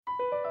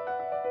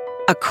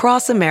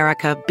Across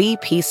America,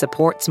 BP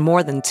supports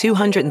more than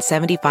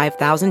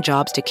 275,000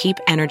 jobs to keep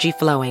energy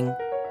flowing.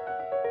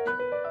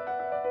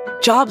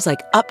 Jobs like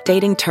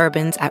updating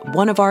turbines at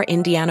one of our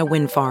Indiana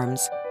wind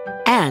farms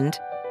and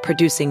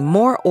producing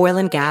more oil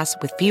and gas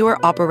with fewer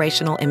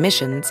operational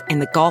emissions in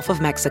the Gulf of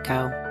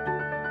Mexico.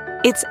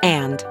 It's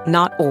and,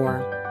 not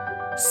or.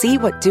 See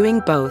what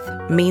doing both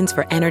means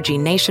for energy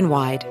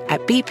nationwide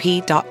at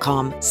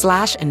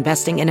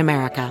bp.com/investing in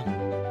America.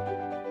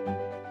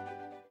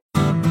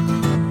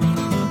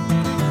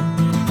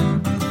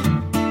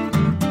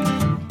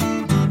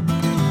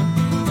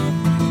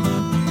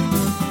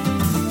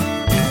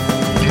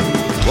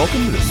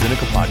 Welcome to the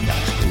Sinica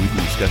Podcast, a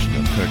weekly discussion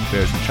of current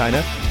affairs in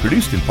China,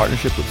 produced in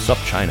partnership with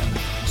SupChina.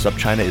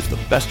 SupChina is the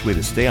best way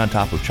to stay on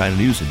top of China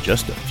news in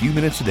just a few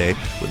minutes a day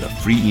with a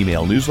free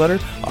email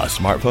newsletter, a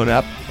smartphone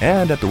app,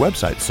 and at the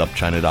website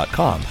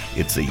supchina.com.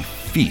 It's a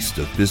feast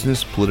of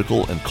business,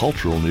 political, and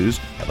cultural news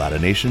about a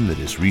nation that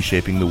is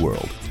reshaping the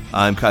world.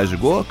 I'm Kaiser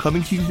Kuo,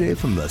 coming to you today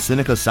from the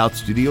Sinica South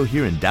Studio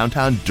here in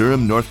downtown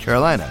Durham, North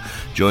Carolina.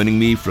 Joining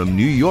me from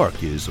New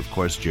York is, of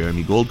course,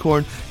 Jeremy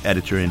Goldkorn,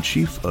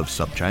 editor-in-chief of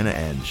SupChina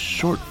and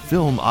short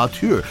film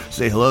auteur.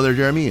 Say hello there,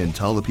 Jeremy, and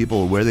tell the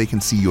people where they can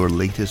see your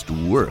latest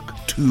work,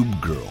 Tube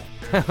Girl.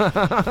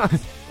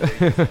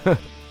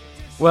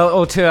 Well,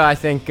 auteur, I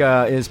think,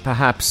 is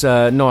perhaps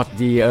not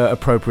the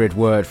appropriate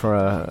word for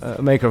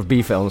a maker of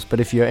B-films, but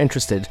if you're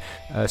interested,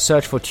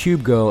 search for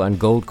Tube Girl and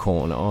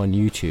Goldkorn on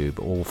YouTube,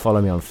 or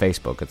follow me on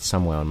Facebook. It's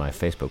somewhere on my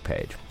Facebook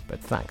page. But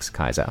thanks,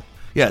 Kaiser.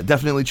 Yeah,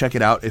 definitely check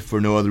it out, if for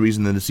no other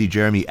reason than to see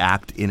Jeremy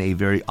act in a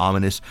very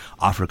ominous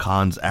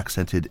Afrikaans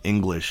accented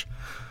English.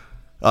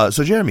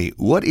 So, Jeremy,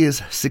 what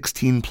is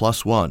 16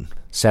 plus 1?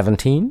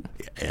 17?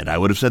 And I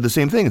would have said the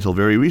same thing until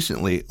very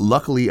recently.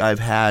 Luckily, I've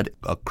had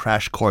a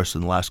crash course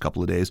in the last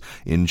couple of days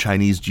in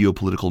Chinese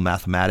geopolitical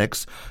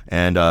mathematics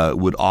and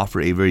would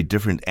offer a very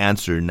different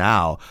answer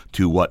now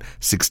to what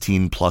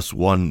 16 plus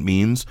 1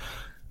 means.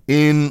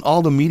 In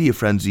all the media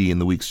frenzy in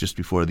the weeks just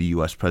before the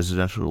U.S.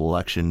 presidential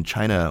election,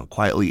 China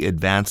quietly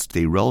advanced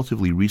a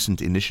relatively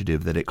recent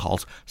initiative that it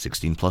calls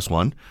 16 plus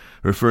 1,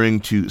 referring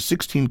to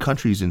 16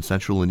 countries in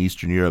Central and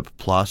Eastern Europe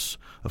plus,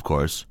 of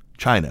course,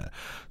 China.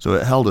 So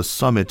it held a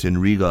summit in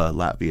Riga,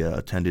 Latvia,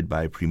 attended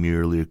by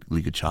Premier Li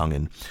Keqiang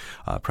and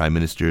prime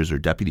ministers or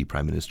deputy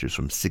prime ministers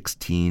from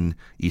 16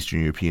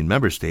 Eastern European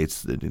member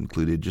states that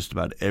included just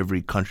about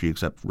every country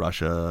except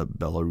Russia,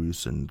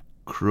 Belarus, and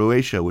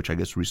Croatia, which I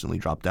guess recently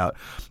dropped out,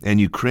 and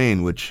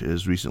Ukraine, which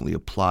has recently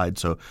applied.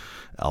 So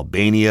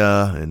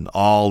Albania and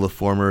all the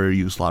former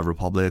Yugoslav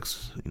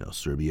republics,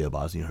 Serbia,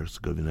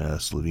 Bosnia-Herzegovina,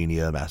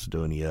 Slovenia,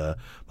 Macedonia,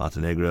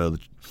 Montenegro,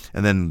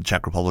 and then the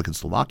Czech Republic and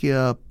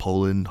Slovakia,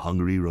 Poland,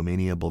 Hungary,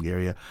 Romania,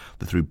 Bulgaria,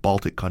 the 3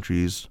 Baltic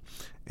countries.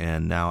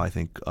 And now I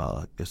think,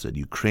 like I said,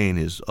 Ukraine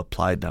is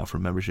applied now for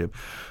membership.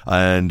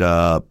 And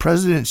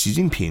President Xi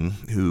Jinping,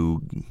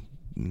 who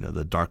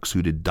the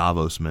dark-suited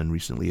Davos man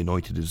recently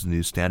anointed as the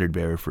new standard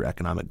bearer for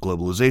economic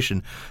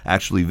globalization,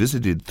 actually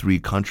visited 3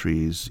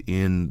 countries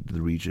in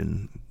the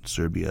region,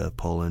 Serbia,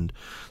 Poland,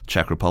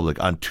 Czech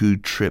Republic, on 2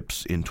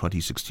 trips in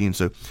 2016.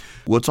 So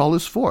what's all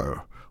this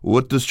for?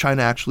 What does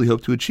China actually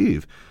hope to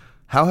achieve?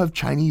 How have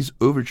Chinese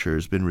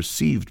overtures been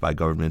received by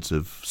governments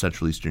of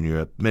Central Eastern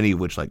Europe, many of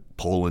which, like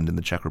Poland and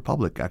the Czech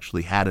Republic,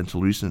 actually had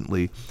until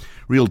recently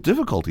real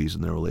difficulties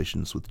in their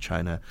relations with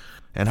China?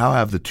 And how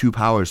have the 2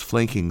 powers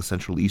flanking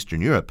Central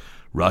Eastern Europe,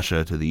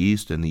 Russia to the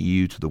east and the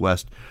EU to the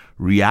west,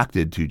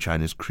 reacted to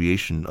China's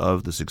creation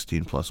of the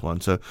 16 plus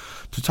 1? So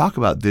to talk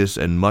about this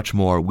and much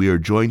more, we are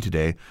joined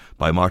today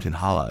by Martin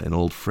Hála, an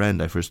old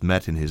friend I first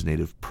met in his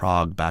native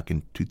Prague back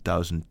in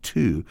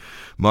 2002.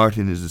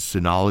 Martin is a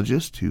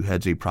sinologist who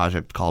heads a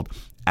project called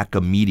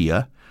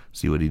Acamedia.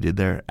 See what he did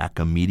there?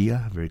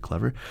 Acamedia, very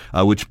clever,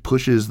 which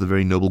pushes the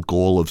very noble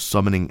goal of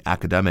summoning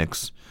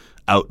academics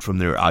out from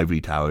their ivory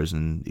towers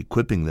and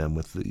equipping them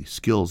with the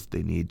skills that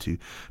they need to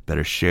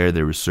better share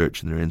their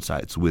research and their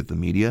insights with the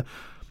media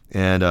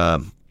and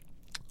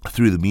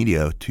through the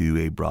media to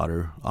a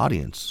broader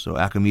audience. So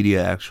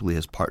Acamedia actually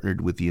has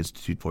partnered with the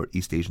Institute for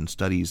East Asian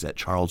Studies at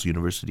Charles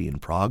University in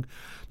Prague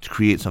to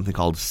create something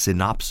called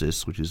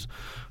Synopsis, which is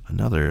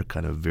another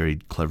kind of very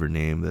clever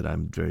name that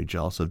I'm very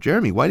jealous of.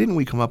 Jeremy, why didn't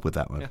we come up with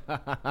that one?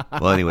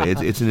 Well, anyway,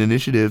 it's an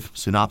initiative.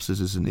 Synopsis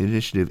is an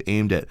initiative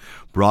aimed at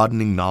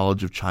broadening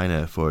knowledge of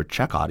China for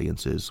Czech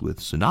audiences with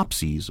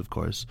synopses, of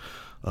course,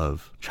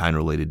 of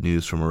China-related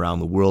news from around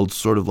the world,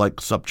 sort of like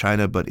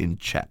SupChina, but in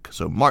Czech.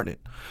 So, Martin,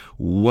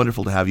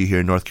 wonderful to have you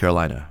here in North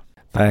Carolina.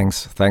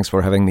 Thanks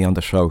for having me on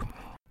the show.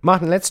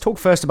 Martin, let's talk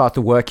first about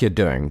the work you're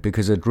doing,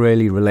 because it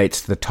really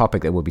relates to the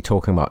topic that we'll be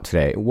talking about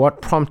today.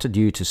 What prompted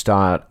you to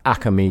start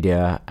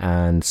Acamedia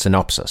and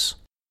Synopsis?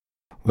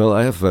 Well,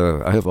 I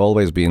have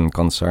always been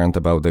concerned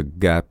about the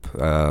gap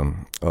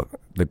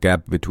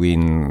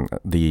between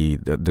the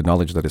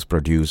knowledge that is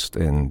produced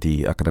in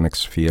the academic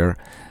sphere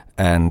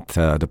and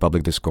the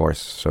public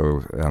discourse.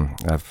 So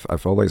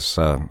I've always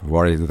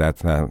worried that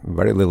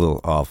very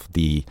little of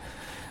the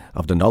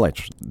of the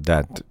knowledge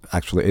that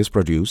actually is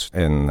produced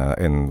in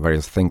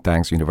various think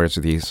tanks,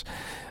 universities.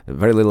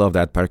 Very little of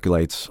that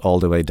percolates all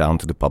the way down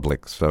to the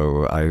public.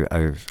 So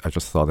I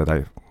just thought that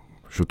I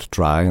should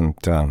try and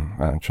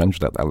change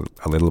that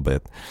a little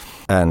bit.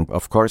 And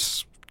of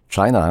course,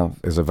 China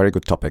is a very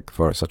good topic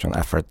for such an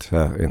effort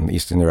in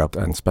Eastern Europe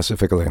and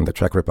specifically in the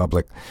Czech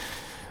Republic,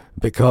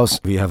 because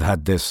we have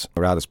had this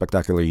rather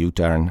spectacular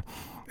U-turn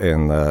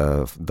in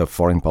the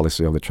foreign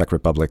policy of the Czech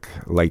Republic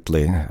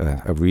lately,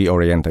 a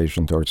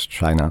reorientation towards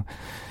China.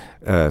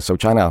 So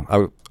China,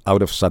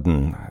 out of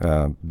sudden,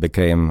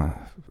 became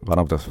one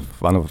of the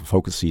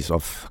focuses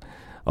of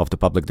the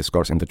public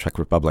discourse in the Czech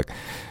Republic.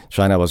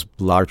 China was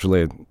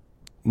largely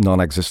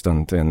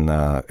non-existent in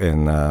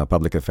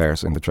public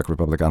affairs in the Czech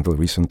Republic until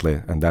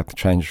recently, and that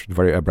changed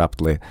very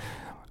abruptly.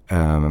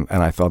 And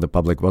I thought the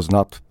public was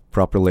not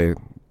properly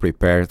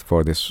prepared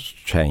for this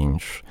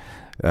change.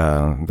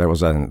 There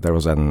was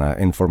an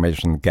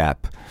information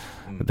gap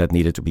that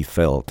needed to be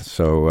filled.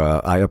 So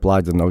I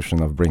applied the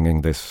notion of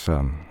bringing this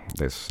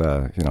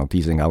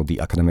teasing out the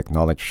academic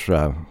knowledge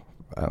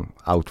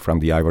out from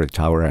the ivory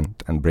tower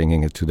and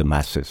bringing it to the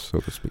masses,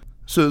 so to speak.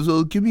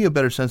 So give me a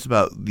better sense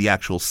about the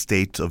actual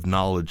state of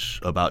knowledge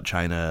about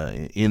China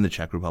in the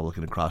Czech Republic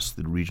and across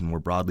the region more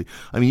broadly.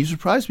 I mean, you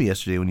surprised me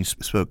yesterday when you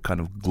spoke kind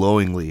of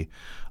glowingly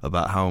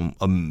about how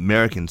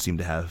Americans seem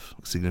to have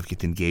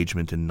significant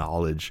engagement and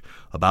knowledge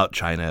about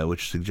China,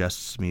 which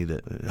suggests to me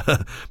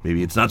that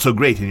maybe it's not so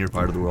great in your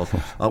part of the world.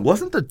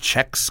 Wasn't the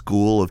Czech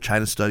School of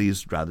China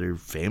Studies rather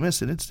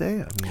famous in its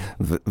day? I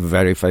mean,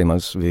 very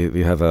famous.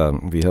 We have a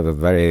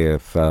very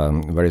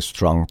very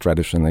strong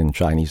tradition in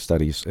Chinese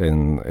studies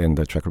in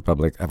the Czech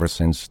Republic ever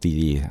since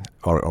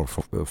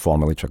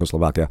formerly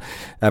Czechoslovakia,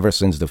 ever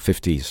since the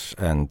 50s,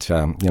 and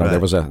right.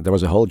 there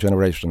was a whole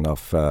generation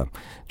of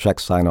Czech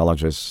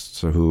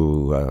sinologists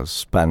who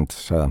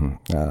spent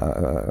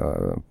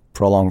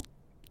prolonged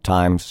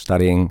time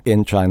studying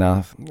in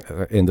China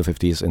in the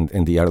 50s,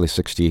 in the early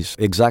 60s,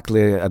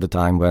 exactly at the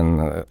time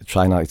when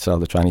China itself,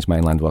 the Chinese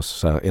mainland,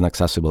 was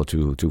inaccessible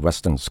to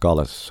Western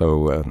scholars.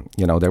 So,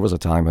 there was a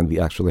time when we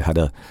actually had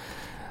an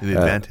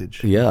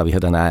advantage. We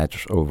had an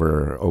edge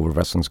over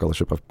Western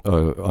scholarship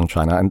on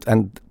China,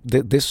 and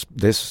this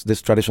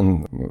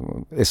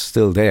tradition is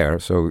still there.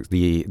 So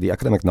the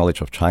academic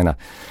knowledge of China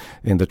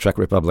in the Czech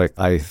Republic,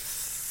 I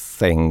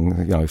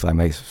think, if I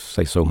may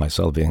say so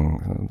myself,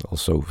 being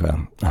also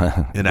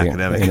an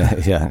academic,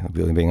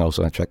 being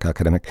also a Czech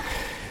academic,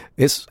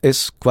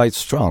 is quite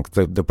strong.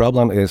 The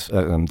problem is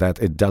that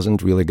it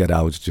doesn't really get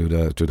out to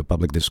the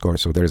public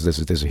discourse. So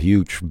there's a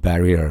huge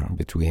barrier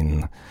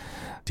between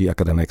the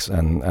academics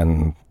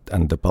and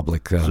the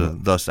public. So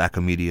thus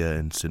Acamedia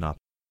and Synop.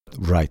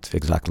 Right,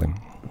 exactly.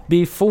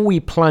 Before we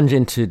plunge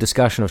into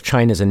discussion of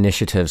China's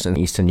initiatives in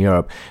Eastern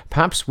Europe,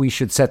 perhaps we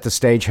should set the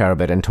stage here a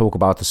bit and talk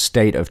about the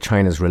state of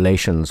China's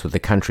relations with the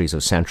countries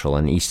of Central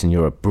and Eastern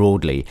Europe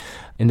broadly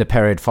in the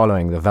period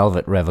following the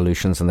Velvet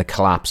Revolutions and the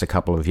collapse a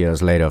couple of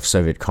years later of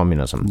Soviet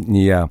communism.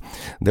 Yeah,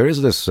 there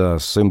is this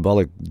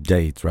symbolic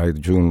date, right?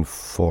 June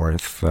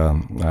 4th.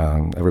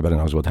 Everybody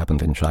knows what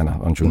happened in China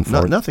on June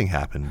 4th. Nothing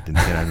happened in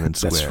Tiananmen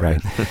Square. That's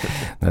right.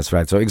 That's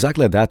right. So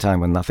exactly at that time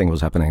when nothing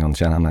was happening on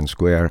Tiananmen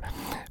Square,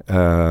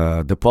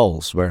 the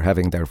Poles were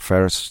having their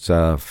first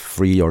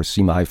free or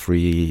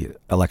semi-free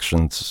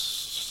elections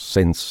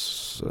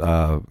since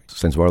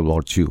World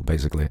War II,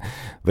 basically,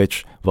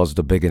 which was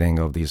the beginning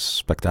of these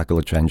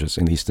spectacular changes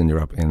in Eastern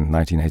Europe in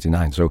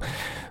 1989. So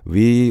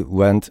we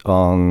went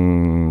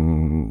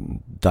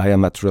on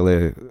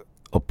diametrically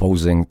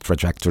opposing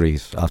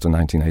trajectories after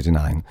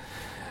 1989.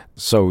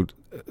 So,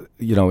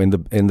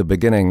 in the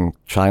beginning,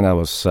 China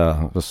was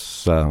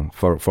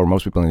for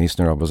most people in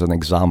Eastern Europe was an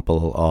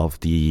example of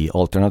the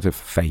alternative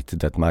fate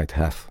that might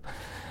have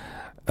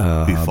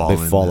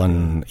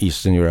befallen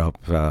Eastern Europe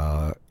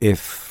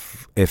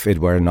if it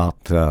were not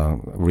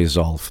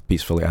resolved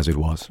peacefully as it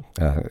was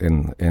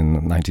in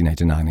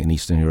 1989 in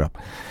Eastern Europe.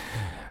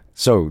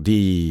 So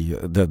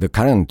the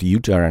current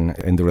U-turn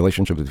in the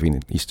relationship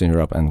between Eastern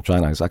Europe and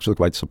China is actually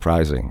quite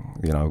surprising,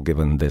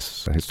 given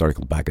this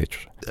historical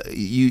baggage.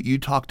 You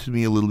talked to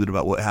me a little bit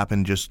about what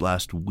happened just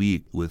last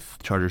week with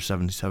Charter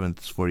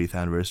 77's 40th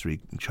anniversary.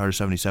 Charter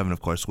 77,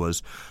 of course,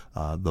 was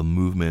the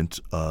movement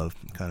of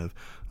kind of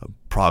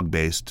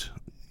Prague-based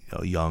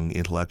young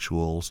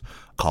intellectuals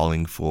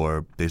calling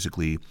for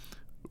basically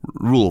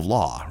rule of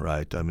law,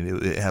 right? I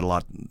mean, it had a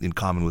lot in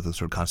common with the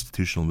sort of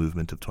constitutional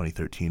movement of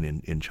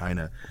 2013 in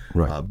China.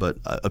 Right. But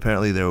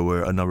apparently there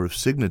were a number of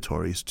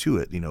signatories to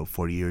it,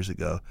 40 years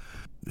ago,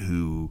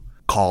 who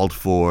called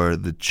for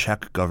the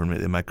Czech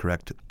government, am I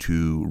correct,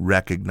 to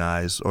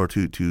recognize or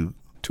to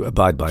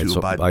abide by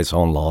its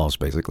own laws,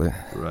 basically.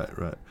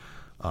 Right.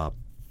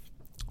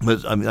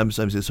 But I'm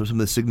saying, so some of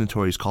the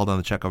signatories called on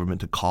the Czech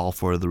government to call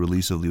for the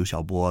release of Liu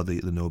Xiaobo,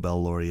 the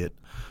Nobel laureate,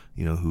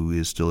 who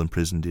is still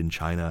imprisoned in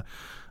China,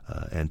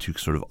 and to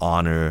sort of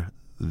honor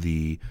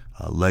the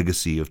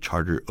legacy of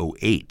Charter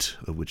 08,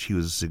 of which he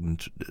was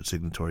a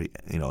signatory,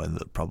 and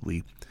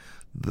probably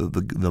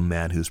the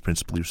man who's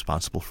principally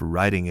responsible for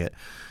writing it,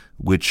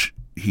 which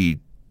he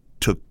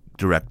took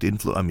direct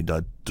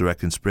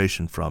direct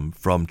inspiration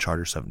from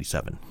Charter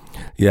 77.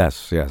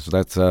 Yes,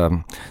 that's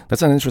an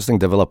interesting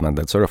development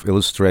that sort of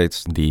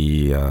illustrates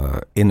the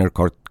inner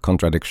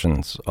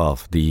contradictions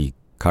of the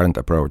current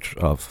approach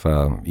of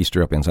East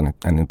Europeans and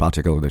in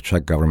particular the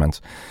Czech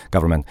government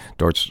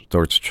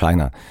towards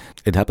China.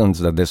 It happens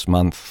that this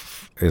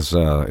month is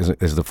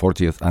the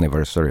 40th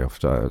anniversary of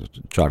the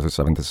Charter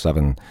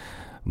 77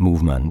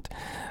 movement.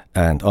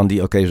 And on the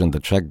occasion,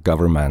 the Czech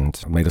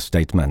government made a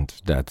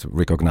statement that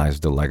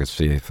recognized the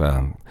legacy,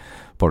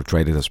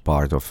 portrayed it as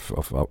part of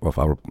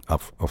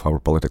our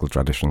political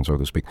tradition, so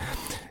to speak.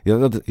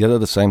 Yet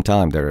at the same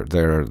time,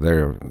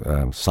 they're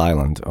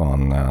silent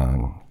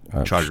on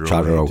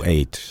Charter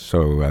 08.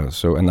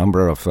 So a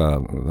number of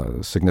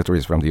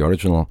signatories from the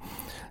original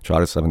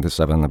Charter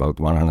 77, about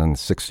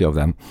 160 of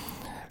them,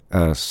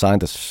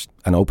 signed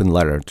an open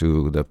letter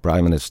to the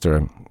Prime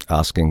Minister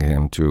asking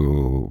him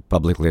to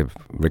publicly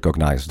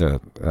recognize the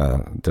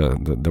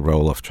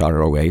role of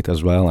Charter 08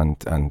 as well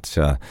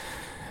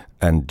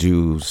and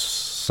do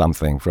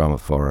something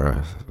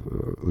for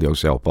Liu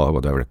Xiaobo,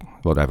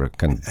 whatever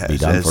can be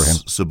done for him.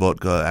 Has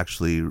Sobotka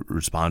actually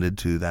responded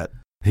to that?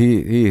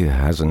 He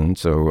hasn't,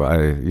 so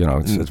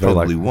it's very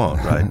likely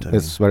won't, right?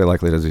 It's very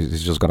likely that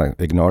he's just going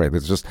to ignore it.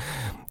 It's just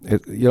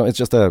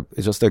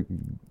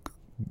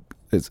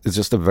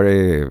a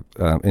very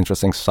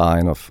interesting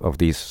sign of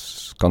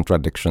these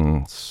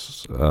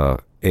contradictions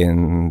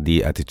in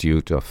the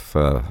attitude of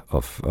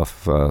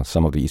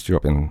some of the East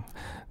European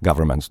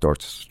governments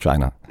towards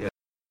China. Yeah.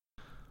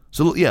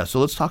 So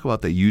let's talk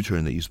about the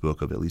U-turn that you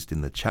spoke of, at least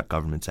in the Czech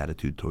government's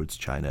attitude towards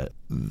China.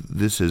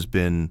 This has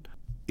been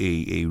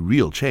a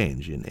real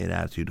change in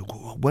attitude.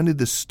 When did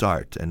this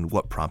start, and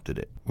what prompted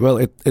it? Well,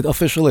 it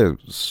officially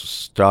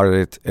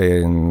started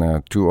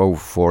in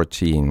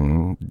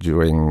 2014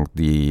 during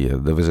the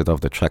visit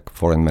of the Czech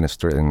foreign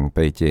minister in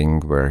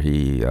Beijing, where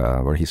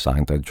he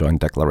signed a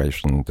joint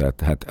declaration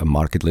that had a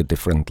markedly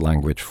different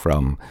language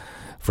from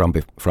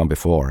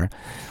before.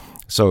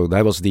 So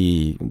that was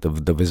the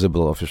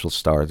visible official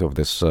start of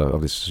this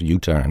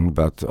U-turn.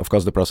 But of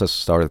course, the process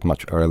started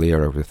much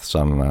earlier with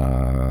some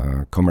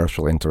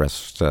commercial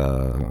interest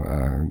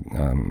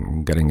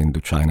getting into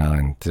China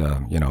and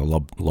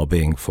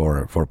lobbying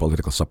for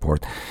political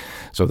support.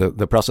 So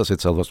the process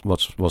itself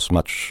was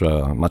much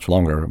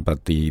longer.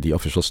 But the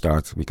official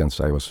start, we can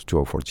say, was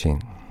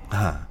 2014.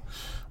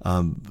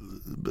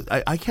 But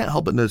I can't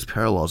help but notice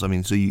parallels. I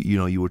mean, so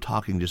you were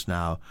talking just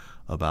now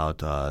about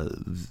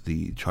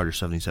the Charter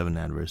 77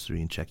 anniversary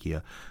in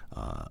Czechia.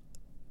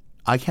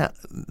 I can't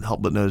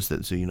help but notice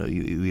that. So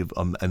you have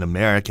an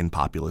American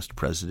populist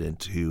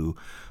president who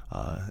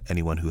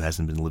anyone who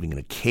hasn't been living in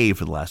a cave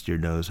for the last year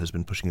knows has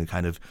been pushing a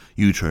kind of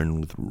U-turn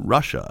with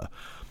Russia,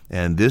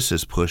 and this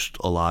has pushed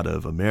a lot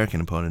of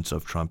American opponents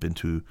of Trump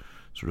into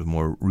sort of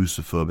more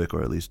Russophobic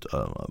or at least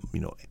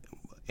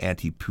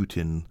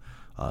anti-Putin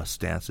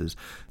stances.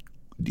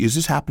 Is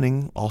this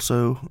happening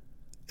also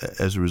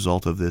as a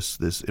result of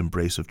this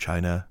embrace of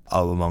China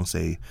among,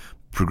 say,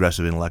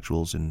 progressive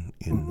intellectuals in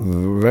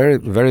very,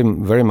 very,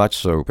 very much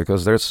so,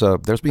 because there's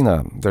been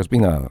a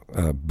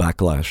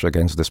backlash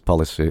against this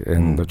policy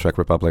in the Czech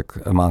Republic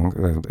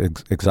among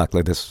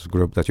exactly this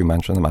group that you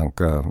mentioned, among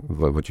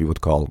what you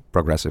would call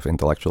progressive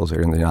intellectuals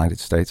here in the United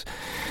States.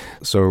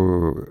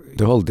 So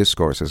the whole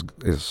discourse is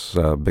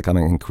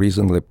becoming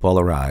increasingly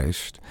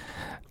polarized.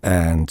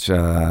 And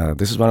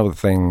this is one of the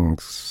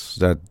things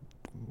that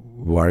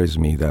worries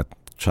me, that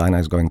China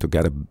is going to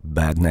get a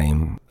bad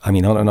name. I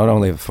mean, not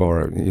only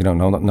for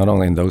not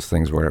only in those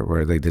things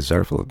where they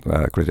deserve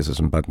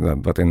criticism, but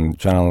in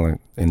general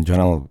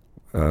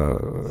a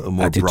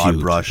more attitude. Broad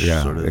brush.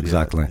 Yeah, sort of,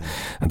 exactly. Yeah.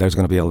 And there's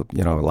going to be a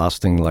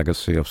lasting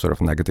legacy of sort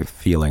of negative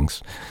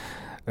feelings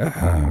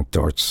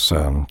towards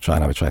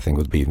China, which I think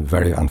would be a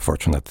very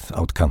unfortunate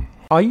outcome.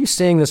 Are you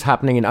seeing this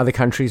happening in other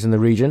countries in the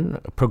region?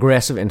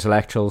 Progressive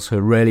intellectuals who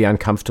are really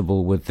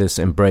uncomfortable with this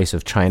embrace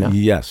of China?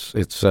 Yes,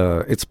 it's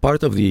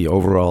part of the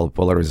overall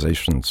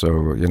polarization.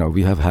 So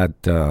we have had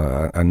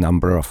a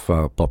number of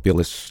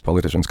populist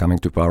politicians coming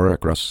to power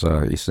across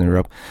Eastern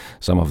Europe.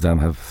 Some of them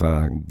have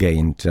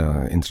gained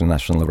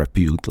international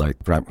repute, like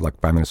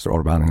Prime Minister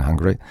Orbán in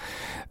Hungary.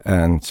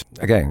 And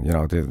again,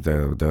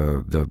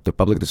 the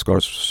public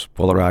discourse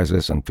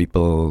polarizes, and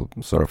people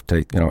sort of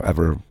take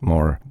ever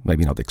more,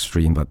 maybe not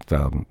extreme, but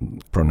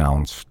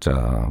pronounced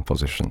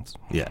positions.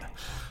 Yeah.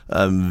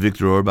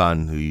 Viktor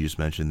Orbán, who you just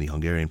mentioned, the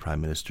Hungarian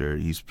prime minister,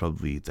 he's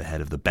probably the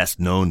head of the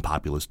best-known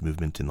populist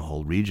movement in the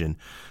whole region.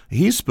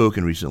 He's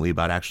spoken recently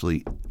about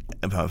actually,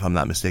 if I'm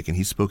not mistaken,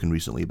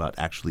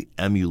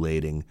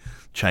 emulating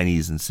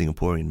Chinese and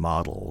Singaporean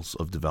models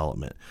of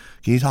development.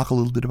 Can you talk a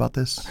little bit about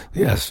this?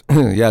 Yes,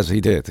 yes,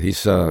 he did.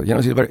 He's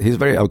he's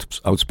very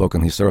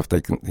outspoken.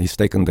 He's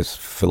taken this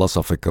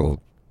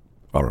philosophical,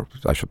 or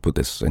I should put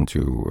this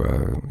into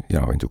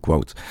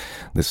quotes,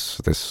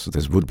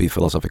 this would-be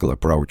philosophical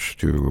approach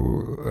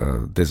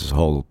to this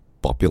whole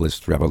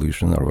populist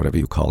revolution, or whatever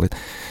you call it.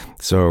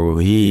 So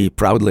he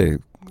proudly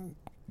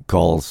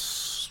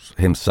calls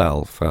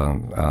himself,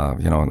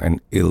 an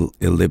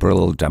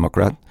illiberal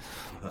Democrat,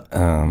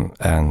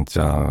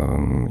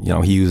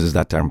 He uses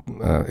that term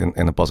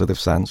in a positive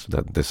sense,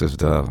 that this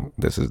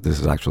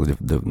is actually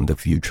the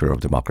future of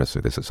democracy.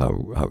 This is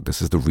how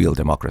this is the real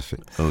democracy.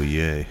 Oh,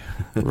 yay.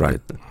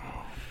 Right.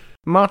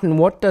 Martin,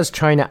 what does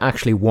China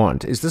actually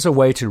want? Is this a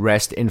way to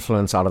wrest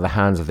influence out of the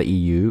hands of the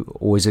EU,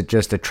 or is it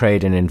just a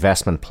trade and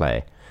investment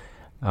play?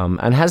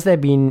 And has there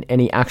been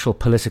any actual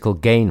political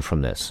gain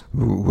from this?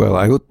 Well,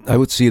 I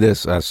would see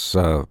this as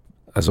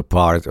a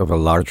part of a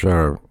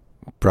larger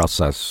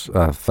process,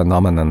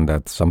 phenomenon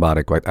that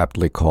somebody quite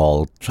aptly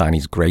called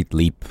Chinese Great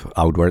Leap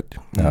Outward,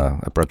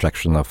 a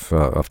projection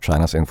of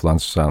China's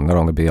influence not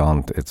only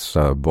beyond its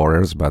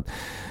borders, but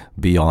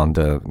beyond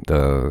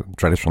the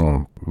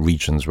traditional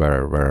regions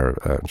where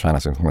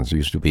China's influence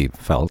used to be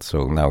felt.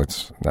 So now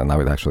it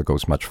actually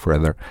goes much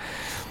further.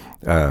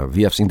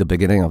 We have seen the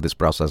beginning of this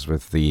process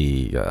with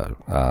the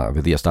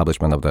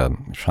establishment of the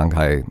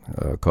Shanghai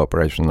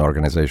Cooperation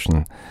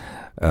Organization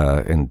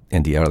in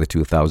the early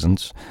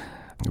 2000s,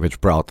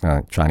 which brought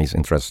Chinese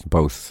interests,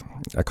 both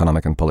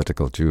economic and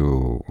political,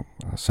 to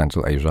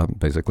Central Asia,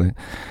 basically.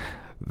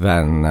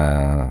 Then,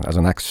 as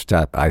a next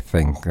step, I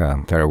think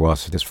there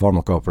was this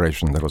formal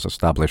cooperation that was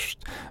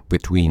established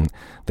between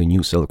the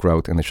New Silk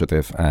Road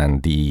Initiative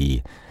and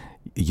the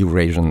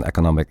Eurasian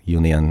Economic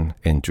Union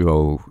in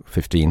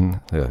 2015.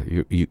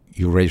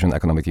 Eurasian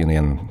Economic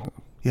Union,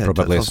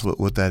 probably tell us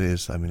what that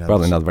is. I mean,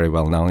 probably not very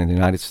well known in the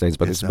United States,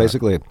 but it's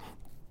basically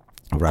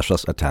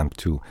Russia's attempt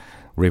to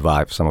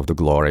revive some of the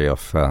glory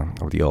of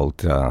the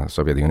old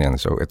Soviet Union.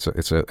 So it's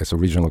a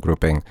regional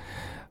grouping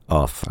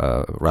of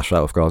Russia,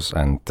 of course,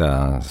 and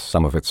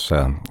some of its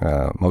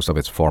most of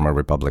its former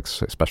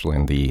republics, especially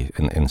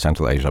in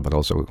Central Asia, but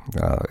also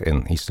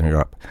in Eastern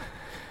Europe.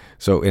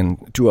 So in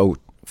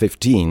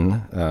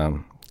 2015,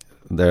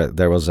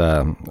 there was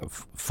a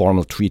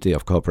formal treaty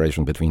of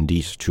cooperation between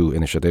these two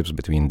initiatives,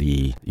 between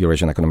the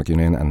Eurasian Economic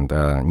Union and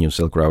New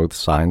Silk Road,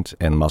 signed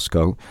in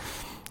Moscow.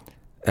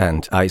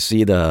 And I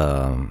see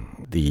the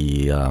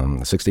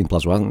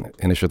 16+1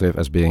 initiative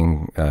as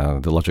being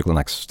the logical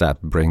next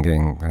step,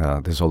 bringing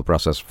this whole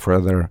process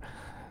further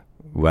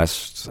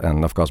west,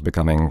 and of course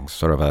becoming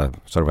sort of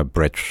a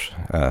bridge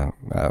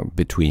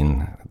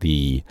between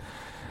the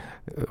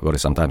what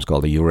is sometimes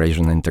called the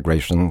Eurasian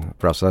integration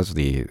process,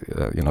 the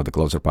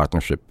closer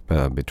partnership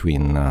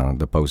between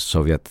the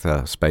post-Soviet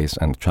space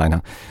and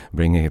China,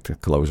 bringing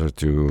it closer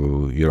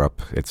to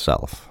Europe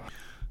itself.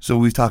 So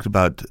we've talked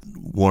about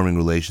warming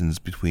relations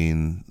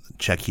between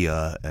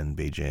Czechia and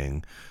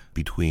Beijing,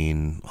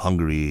 between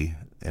Hungary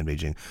and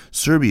Beijing.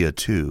 Serbia,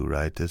 too,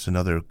 right? That's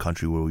another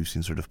country where we've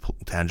seen sort of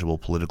tangible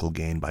political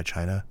gain by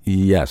China.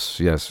 Yes.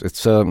 It's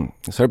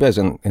Serbia is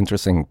an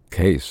interesting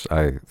case,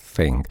 I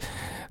think.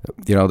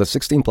 The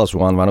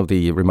 16+1, one of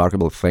the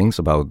remarkable things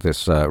about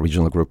this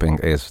regional grouping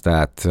is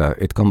that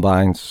it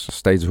combines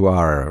states who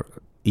are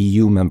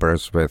EU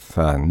members with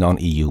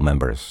non-EU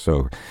members.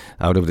 So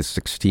out of the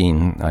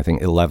 16, I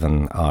think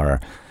 11 are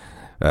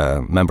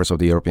members of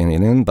the European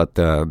Union, but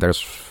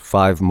there's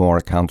 5 more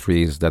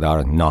countries that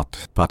are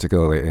not,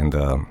 particularly in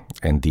the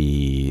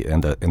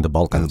Balkans. In the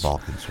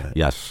Balkans, right?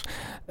 Yes,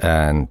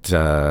 and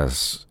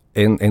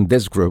in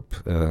this group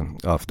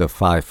of the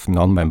 5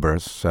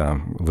 non-members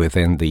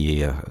within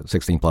the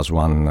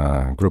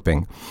 16+1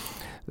 grouping,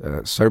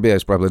 Serbia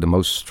is probably the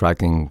most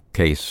striking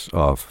case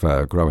of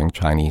growing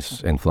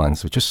Chinese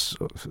influence, which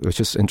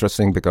is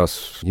interesting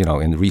because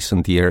in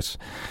recent years,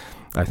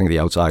 I think the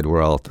outside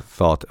world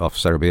thought of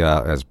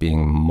Serbia as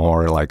being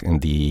more like in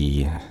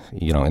the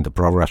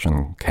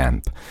pro-Russian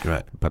camp.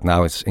 Right. But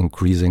now it's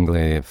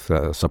increasingly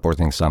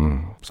supporting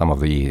some of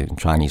the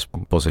Chinese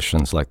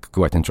positions. Like,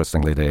 quite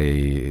interestingly,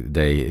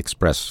 they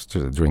expressed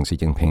during Xi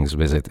Jinping's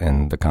visit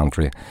in the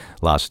country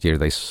last year,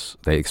 they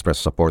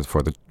expressed support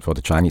for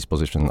the Chinese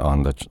position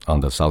on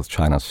the South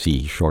China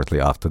Sea shortly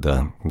after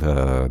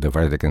the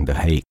verdict in The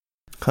Hague.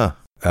 Huh.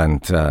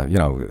 And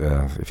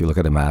if you look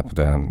at the map,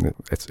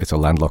 it's a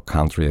landlocked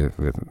country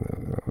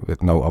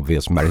with no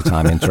obvious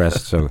maritime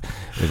interest. So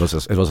it was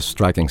a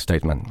striking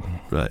statement.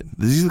 Right.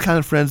 These are the kind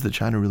of friends that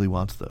China really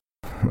wants, though.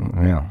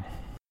 Yeah.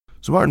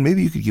 So Martin,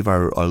 maybe you could give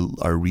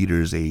our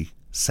readers a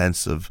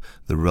sense of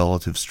the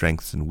relative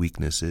strengths and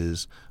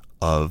weaknesses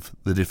of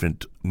the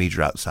different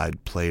major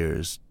outside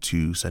players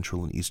to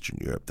Central and Eastern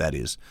Europe. That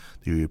is,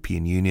 the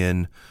European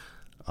Union,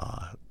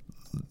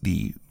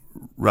 the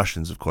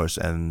Russians, of course,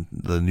 and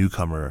the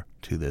newcomer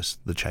to this,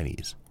 the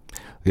Chinese.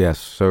 Yes.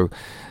 So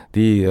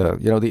the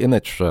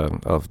image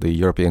of the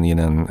European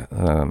Union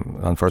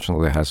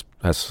unfortunately has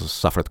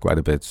suffered quite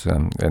a bit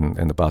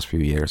in the past few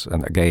years.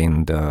 And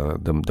again,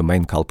 the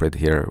main culprit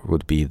here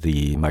would be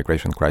the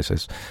migration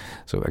crisis.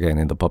 So again,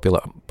 in the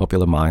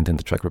popular mind in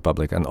the Czech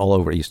Republic and all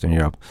over Eastern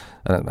Europe,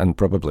 and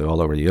probably all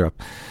over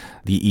Europe,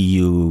 the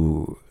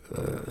EU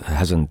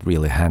hasn't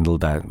really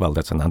handled that. Well,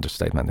 that's an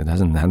understatement. It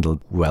hasn't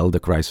handled well the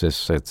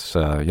crisis. It's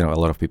a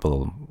lot of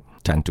people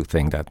tend to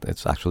think that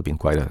it's actually been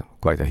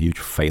quite a huge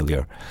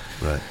failure.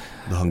 Right.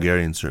 The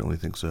Hungarians certainly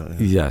think so.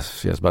 Yeah.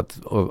 Yes. But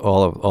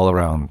all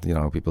around,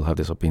 people have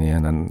this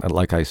opinion, and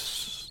like I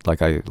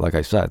like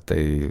I said,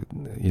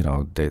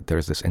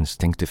 there's this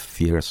instinctive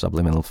fear,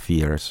 subliminal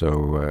fear.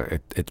 So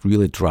it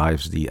really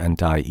drives the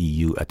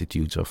anti-EU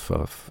attitudes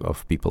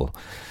of people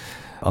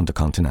on the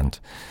continent.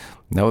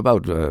 Now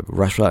about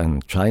Russia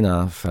and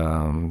China,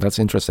 that's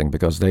interesting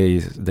because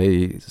they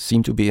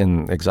seem to be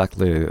in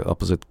exactly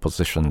opposite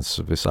positions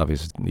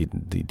vis-a-vis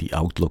the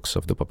outlooks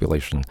of the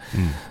population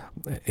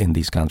in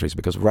these countries.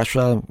 Because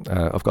Russia,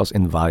 of course,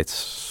 invites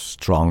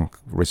strong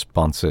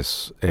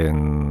responses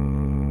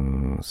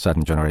in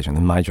certain generation,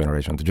 in my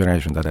generation, the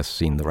generation that has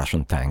seen the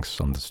Russian tanks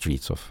on the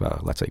streets of,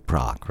 let's say,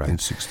 Prague, right? In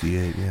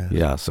 '68, yeah.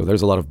 Yeah, so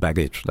there's a lot of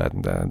baggage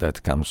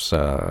that comes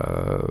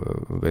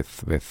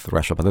with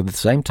Russia. But at the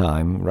same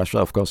time, Russia,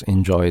 of course,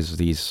 enjoys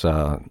these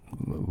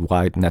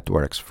wide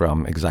networks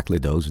from exactly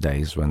those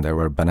days when there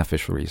were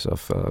beneficiaries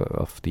of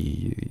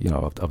the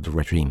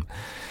regime.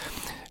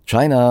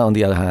 China, on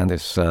the other hand,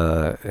 is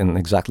in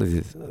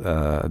exactly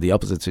the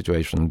opposite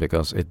situation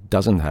because it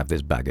doesn't have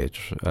this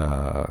baggage.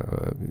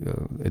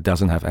 It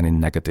doesn't have any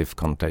negative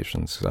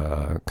connotations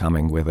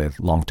coming with it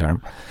long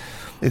term.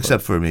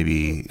 Except for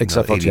maybe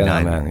except for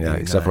 89. Tiananmen,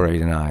 except for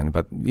 89.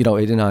 But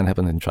 89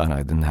 happened in China.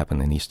 It didn't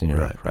happen in Eastern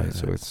Europe, right?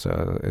 So it's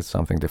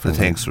something different.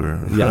 The tanks were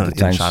the in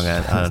tanks,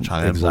 Chang'an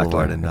exactly,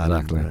 Boulevard and not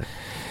exactly. in, right.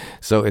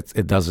 So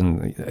it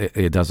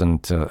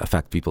doesn't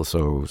affect people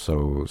so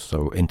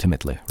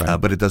intimately, right?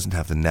 But it doesn't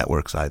have the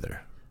networks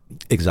either.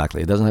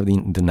 Exactly, it doesn't have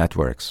the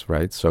networks,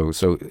 right? So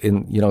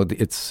in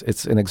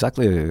it's in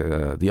exactly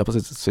the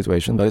opposite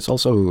situation, but it's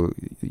also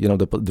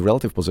the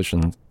relative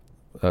positions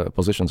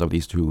of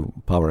these two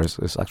powers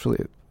is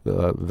actually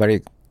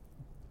very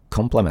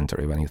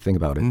complementary when you think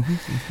about it.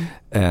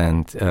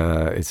 And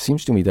it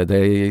seems to me that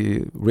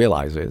they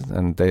realize it,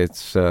 and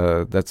that's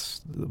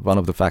one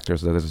of the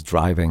factors that is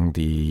driving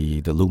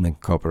the looming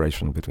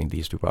cooperation between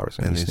these two powers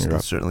in Eastern Europe.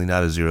 It's certainly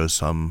not a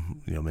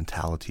zero-sum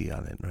mentality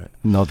on it, right?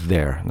 Not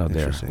there, no.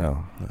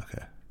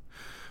 Okay.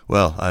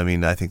 Well, I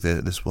mean, I think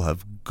that this will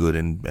have good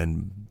and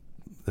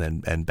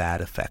bad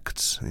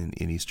effects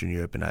in Eastern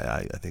Europe, and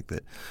I think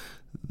that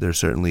there's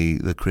certainly,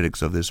 the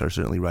critics of this are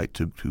certainly right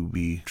to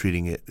be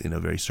treating it in a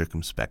very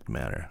circumspect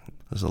manner.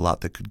 There's a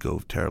lot that could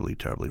go terribly,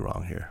 terribly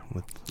wrong here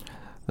with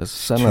a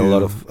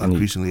lot of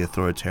increasingly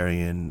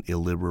authoritarian,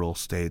 illiberal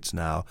states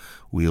now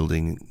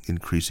wielding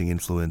increasing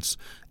influence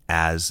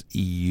as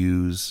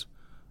EU's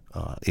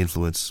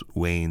influence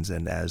wanes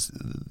and as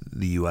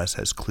the U.S.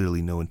 has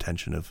clearly no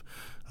intention of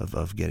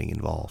getting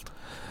involved.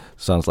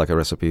 Sounds like a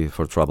recipe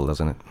for trouble,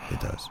 doesn't it?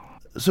 It does.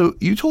 So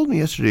you told me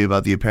yesterday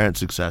about the apparent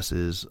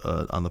successes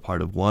on the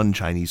part of one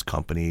Chinese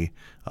company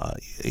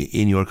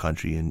in your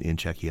country, in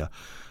Czechia,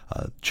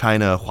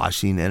 China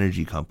Huaxin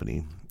Energy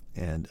Company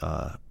and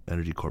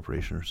Energy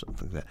Corporation or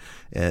something like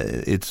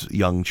that. Its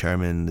young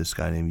chairman, this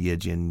guy named Ye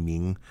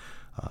Jianming,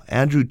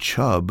 Andrew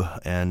Chubb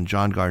and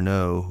John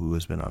Garneau, who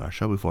has been on our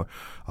show before,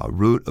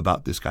 wrote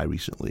about this guy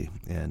recently,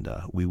 and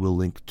we will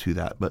link to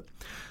that. But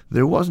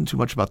there wasn't too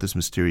much about this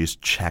mysterious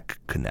Czech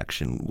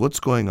connection.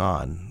 What's going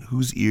on?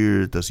 Whose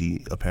ear does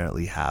he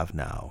apparently have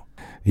now?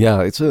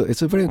 Yeah, it's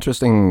a very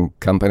interesting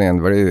company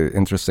and very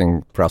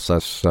interesting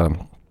process. The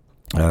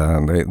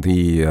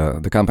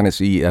company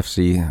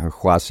CEFC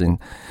Huaxin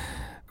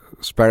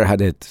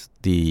spearheaded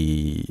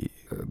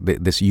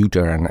this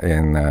U-turn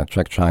in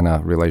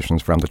Czech-China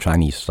relations from the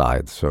Chinese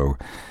side. So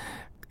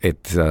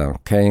it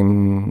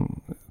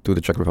came to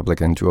the Czech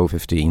Republic in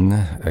 2015.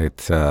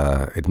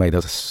 It made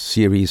a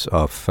series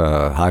of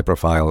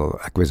high-profile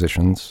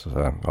acquisitions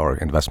or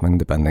investments,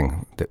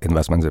 depending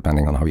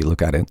on how you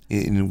look at it.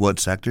 In what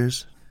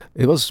sectors?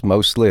 It was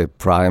mostly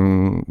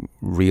prime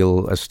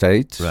real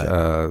estate. Right.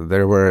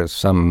 There were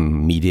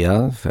some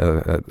media,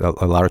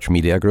 a large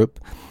media group.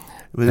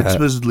 But it's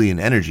supposedly an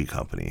energy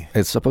company.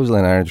 It's supposedly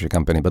an energy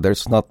company, but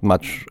there's not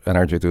much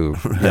energy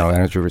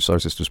energy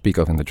resources to speak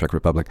of in the Czech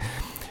Republic.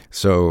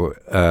 So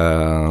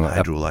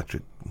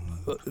hydroelectric.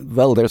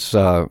 Well, there's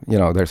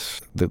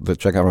the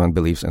Czech government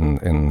believes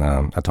in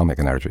atomic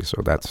energy, so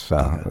that's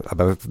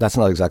but that's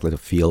not exactly the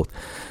field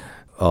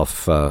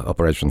of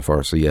operation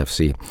for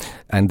CEFC.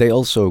 And they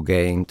also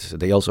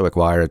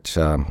acquired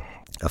a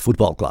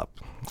football club,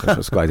 which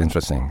was quite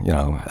interesting,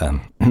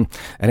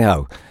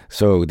 Anyhow,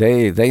 so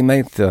they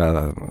made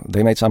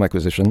some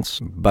acquisitions,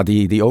 but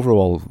the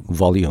overall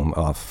volume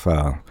of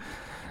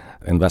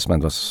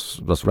investment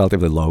was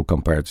relatively low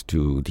compared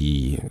to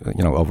the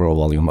overall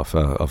volume of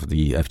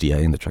the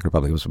FDI in the Czech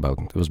Republic.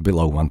 It was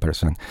below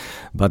 1%.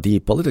 But the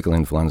political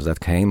influence that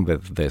came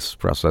with this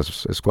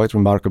process is quite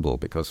remarkable,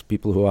 because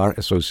people who are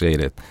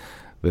associated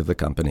with the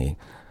company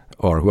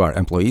or who are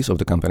employees of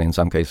the company in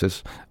some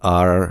cases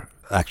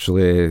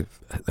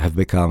have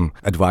become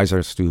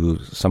advisors to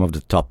some of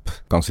the top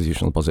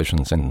constitutional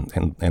positions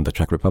in the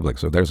Czech Republic.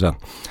 So there's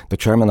the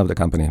chairman of the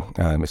company,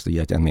 Mr.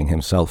 Ye Jianming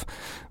himself,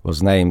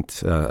 was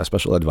named a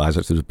special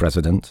advisor to the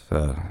president,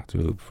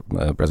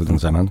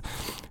 President Zeman.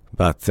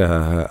 But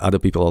other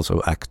people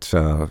also act,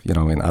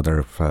 in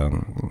other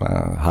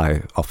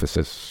high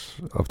offices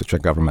of the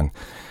Czech government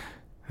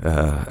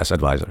as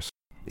advisors.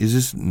 Is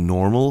this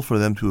normal for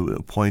them to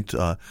appoint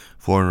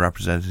foreign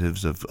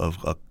representatives of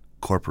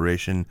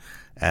corporation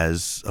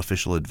as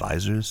official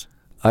advisors?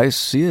 I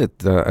see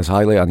it as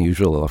highly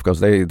unusual. Of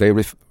course, they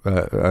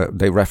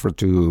refer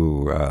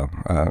to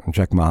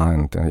Jack Ma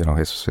and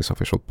his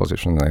official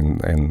position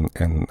in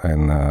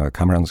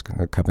Cameron's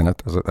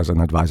cabinet as an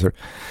advisor.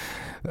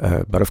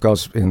 But of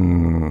course,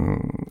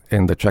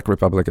 in the Czech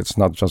Republic, it's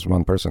not just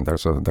one person.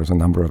 There's a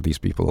number of these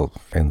people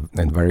in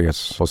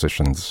various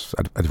positions,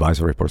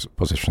 advisory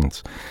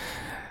positions.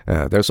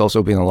 There's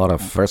also been a lot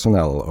of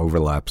personnel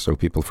overlap. So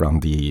people from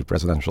the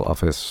presidential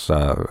office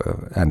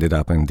ended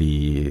up in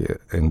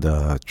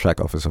the Czech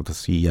office of the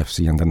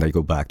CEFC, and then they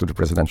go back to the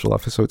presidential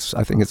office. So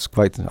I think it's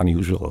quite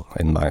unusual,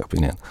 in my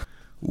opinion.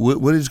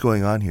 What is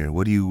going on here?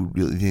 What do you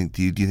really think?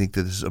 Do you think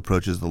that this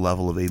approaches the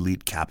level of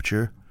elite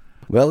capture?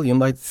 Well, you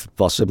might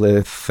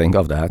possibly think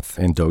of that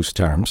in those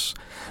terms.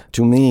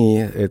 To me,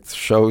 it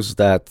shows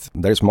that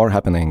there's more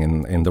happening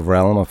in the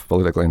realm of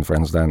political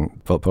influence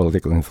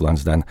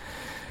than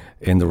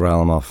in the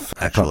realm of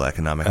actual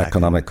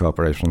economic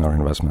cooperation or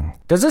investment.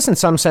 Does this in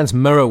some sense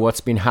mirror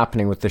what's been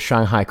happening with the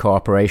Shanghai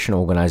Cooperation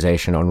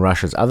Organization on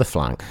Russia's other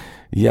flank?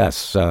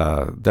 Yes,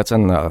 that's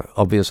an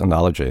obvious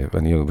analogy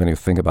when you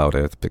think about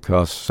it,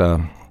 because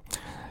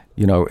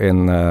in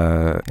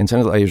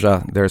Central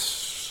Asia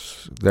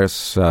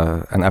there's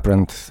an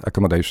apparent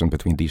accommodation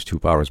between these two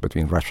powers,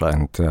 between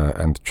Russia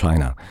and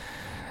China.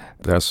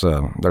 There's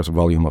a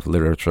volume of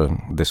literature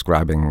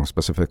describing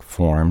specific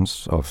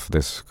forms of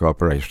this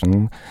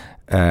cooperation,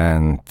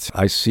 and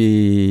I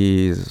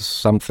see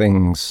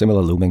something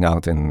similar looming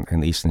out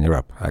in Eastern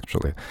Europe,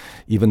 actually,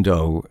 even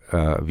though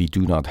we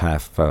do not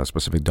have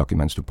specific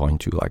documents to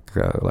point to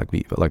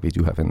like we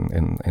do have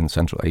in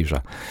Central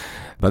Asia.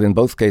 But in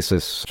both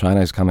cases, China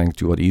is coming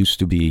to what used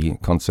to be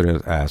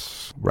considered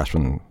as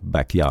Russian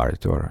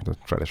backyard, or the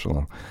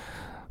traditional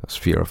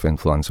sphere of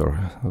influence, or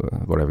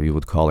whatever you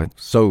would call it.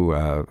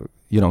 So,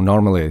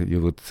 normally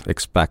you would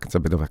expect a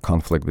bit of a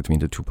conflict between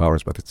the two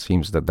powers, but it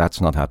seems that that's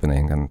not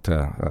happening, and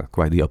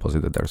quite the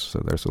opposite, that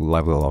there's a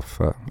level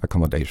of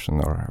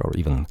accommodation or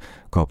even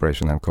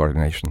cooperation and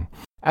coordination.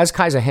 As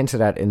Kaiser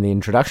hinted at in the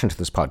introduction to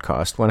this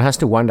podcast, one has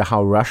to wonder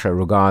how Russia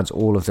regards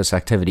all of this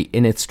activity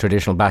in its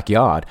traditional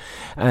backyard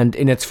and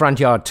in its front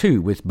yard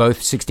too, with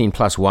both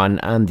 16+1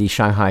 and the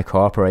Shanghai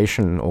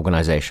Cooperation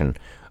Organization.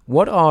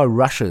 What are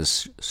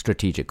Russia's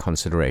strategic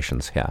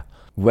considerations here?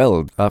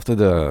 Well, after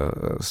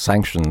the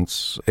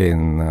sanctions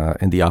in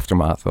the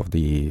aftermath of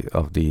the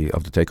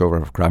takeover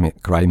of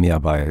Crimea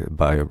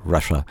by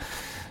Russia,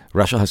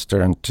 Russia has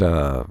turned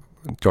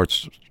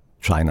towards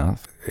China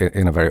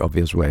in a very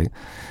obvious way.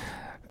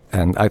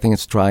 And I think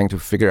it's trying to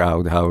figure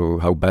out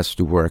how best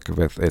to work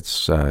with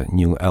its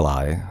new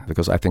ally,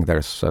 because I think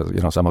there's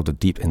some of the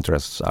deep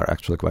interests are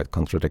actually quite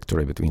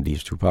contradictory between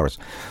these two powers.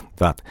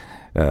 But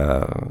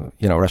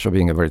Russia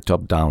being a very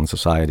top-down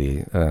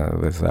society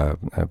with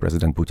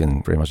President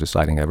Putin pretty much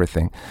deciding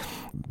everything,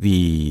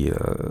 the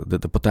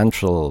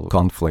potential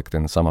conflict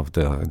in some of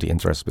the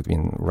interests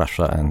between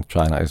Russia and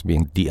China is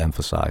being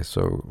de-emphasized.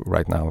 So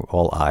right now,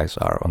 all eyes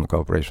are on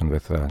cooperation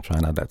with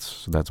China.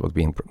 That's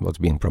what's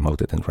being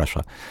promoted in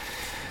Russia.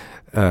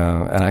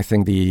 And I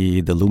think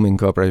the looming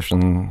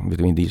cooperation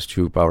between these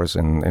two powers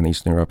in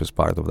Eastern Europe is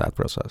part of that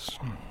process.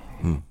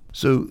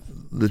 So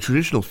the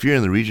traditional fear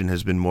in the region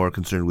has been more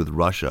concerned with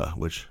Russia,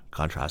 which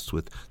contrasts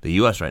with the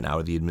U.S. right now,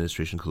 where the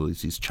administration clearly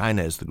sees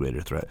China as the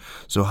greater threat.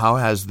 So how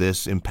has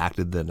this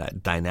impacted the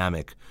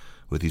dynamic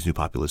with these new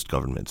populist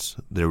governments,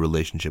 their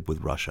relationship with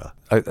Russia?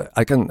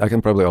 I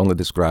can probably only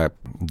describe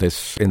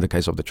this in the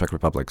case of the Czech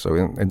Republic. So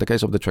in the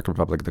case of the Czech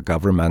Republic, the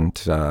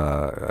government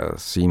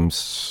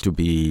seems to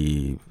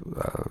be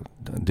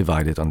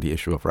divided on the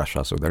issue of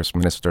Russia. So there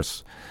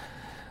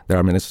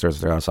are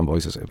ministers, there are some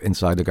voices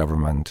inside the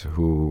government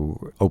who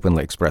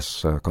openly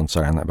express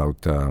concern about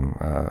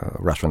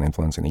Russian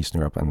influence in Eastern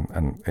Europe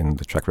and in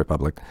the Czech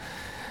Republic.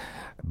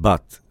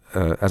 But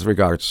as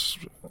regards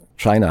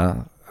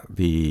China,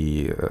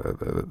 the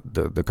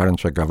current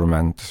Czech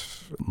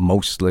government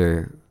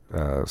mostly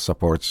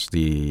supports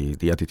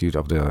the attitude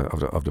of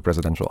the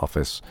presidential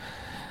office,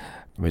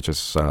 which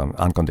is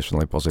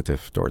unconditionally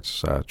positive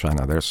towards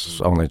China. There's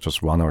only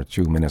just one or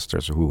two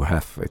ministers who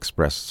have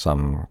expressed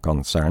some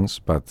concerns,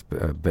 but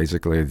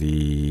basically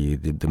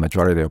the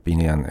majority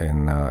opinion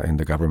in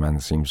the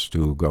government seems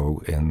to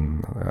go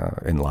in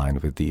line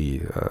with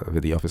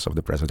the office of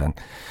the president,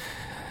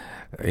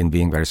 in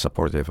being very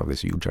supportive of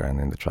this U-turn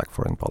in the Czech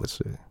foreign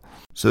policy.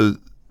 So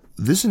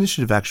this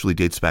initiative actually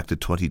dates back to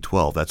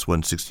 2012. That's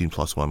when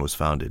 16+1 was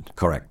founded.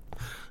 Correct.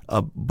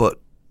 But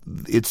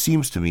it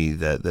seems to me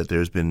that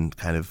there's been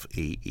kind of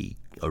a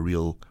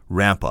real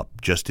ramp up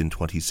just in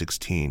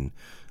 2016.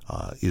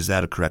 Is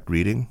that a correct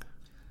reading?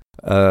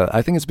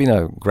 I think it's been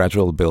a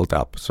gradual build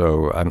up.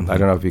 So I don't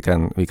know if we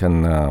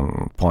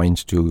can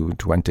point to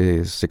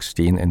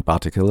 2016 in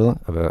particular.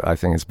 I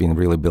think it's been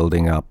really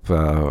building up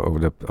over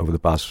the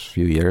past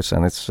few years,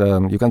 and it's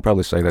you can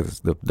probably say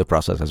that the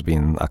process has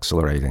been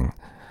accelerating.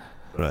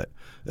 Right.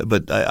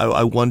 But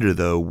I wonder,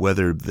 though,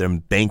 whether they're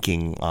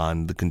banking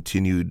on the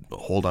continued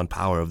hold on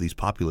power of these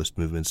populist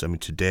movements. I mean,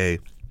 today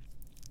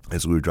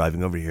as we were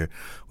driving over here,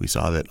 we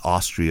saw that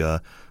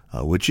Austria,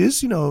 which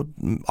is,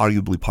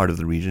 arguably part of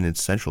the region,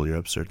 it's Central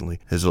Europe certainly,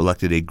 has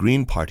elected a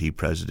Green Party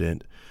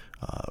president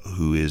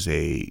who has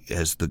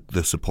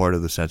the support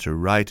of the center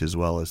right as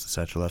well as the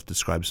center left,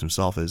 describes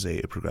himself as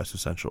a progressive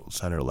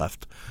center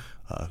left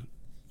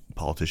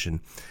politician.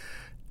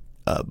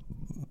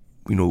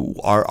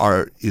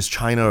 Is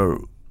China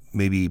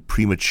maybe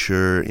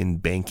premature in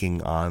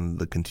banking on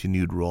the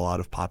continued rollout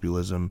of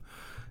populism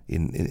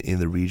in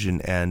the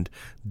region, and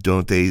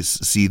don't they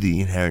see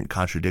the inherent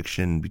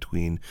contradiction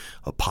between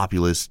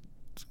populist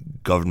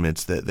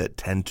governments that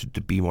tend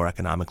to be more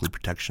economically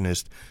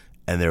protectionist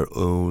and their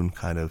own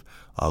kind of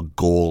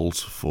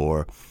goals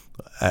for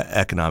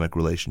economic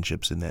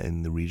relationships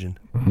in the region?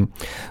 Mm-hmm.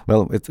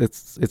 Well,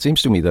 it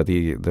seems to me that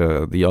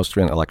the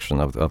Austrian election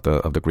of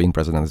the Green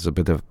president is a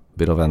bit of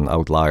an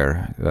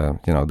outlier. I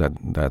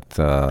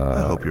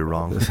hope you're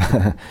wrong.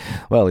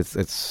 Well, it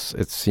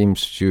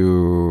seems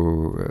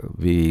to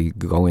be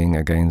going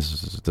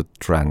against the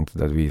trend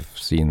that we've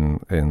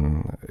seen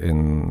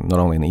in not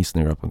only in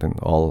Eastern Europe but in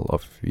all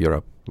of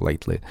Europe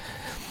lately.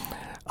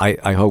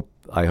 I hope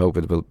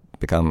it will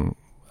become.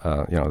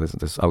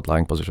 This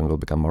outlying position will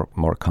become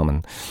more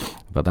common,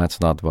 but that's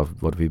not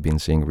what we've been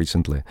seeing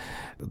recently.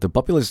 The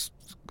populist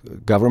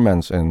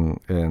governments in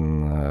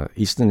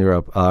Eastern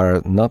Europe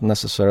are not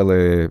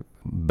necessarily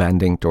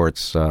bending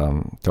towards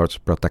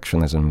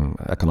protectionism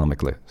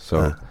economically.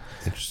 So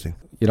interesting.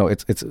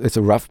 It's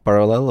a rough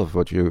parallel of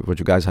what you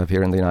guys have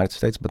here in the United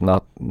States, but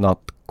not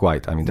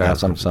quite. I mean, there are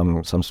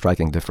some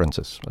striking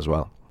differences as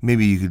well.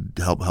 Maybe you could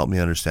help me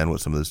understand what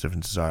some of those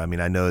differences are. I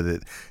mean, I know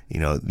that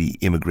the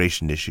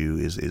immigration issue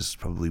is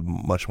probably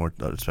much more,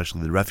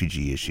 especially the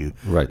refugee issue,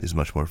 right, is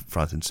much more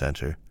front and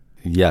center.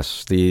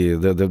 Yes, the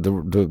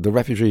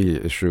refugee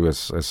issue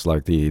is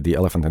like the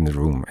elephant in the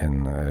room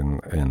in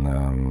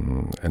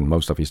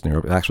most of Eastern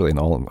Europe, actually in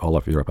all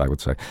of Europe, I would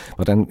say,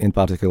 but in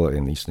particular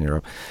in Eastern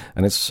Europe,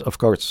 and it's of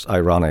course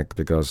ironic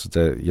because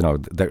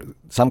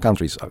some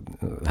countries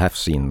have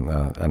seen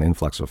an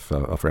influx of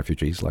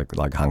refugees,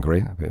 like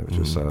Hungary, which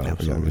is a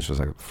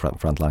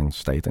frontline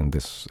state in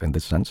this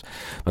sense,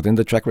 but in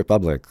the Czech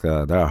Republic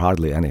there are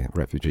hardly any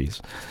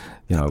refugees.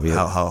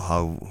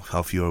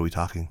 How few are we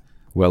talking?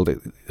 Well,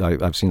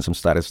 I've seen some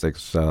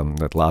statistics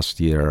that last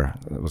year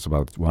it was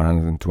about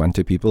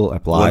 120 people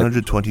applied.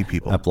 120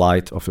 people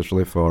applied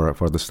officially for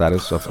the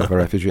status of a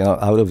refugee.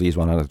 Out of these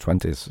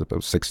 120,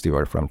 about 60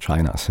 were from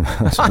China, so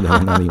they were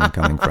not even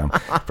coming from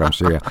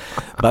Syria.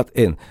 But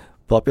in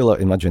popular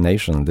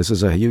imagination, this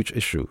is a huge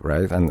issue,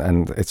 right?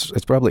 And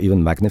it's probably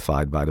even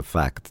magnified by the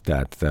fact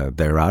that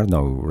there are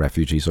no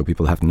refugees, so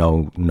people have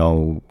no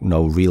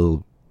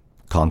real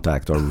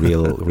contact or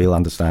real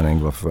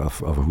understanding of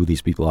who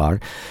these people are.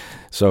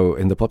 So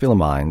in the popular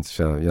mind,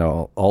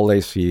 all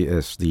they see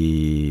is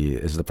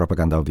the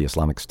propaganda of the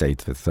Islamic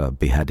State with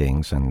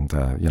beheadings, and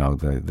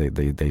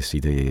they see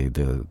the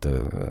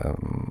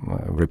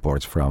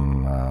reports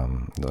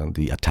from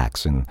the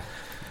attacks in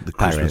the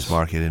Paris, Christmas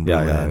market in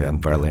Berlin, and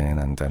Berlin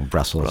and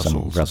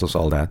Brussels,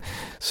 all that.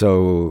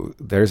 So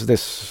there's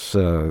this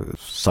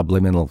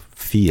subliminal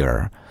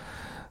fear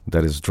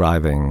that is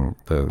driving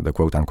the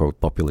quote-unquote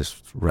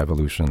populist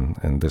revolution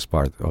in this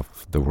part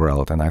of the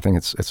world. And I think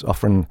it's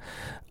often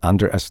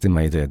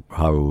underestimated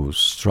how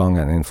strong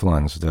an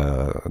influence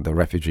the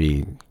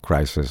refugee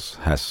crisis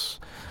has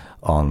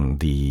on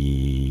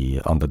the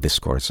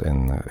discourse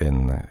in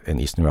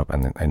Eastern Europe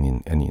and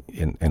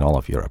in all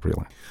of Europe,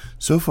 really.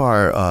 So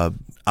far,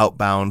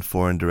 outbound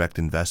foreign direct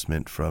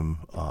investment from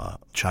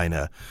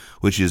China,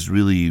 which is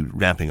really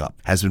ramping up,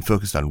 has been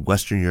focused on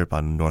Western Europe,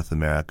 on North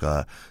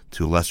America,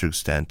 to a lesser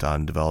extent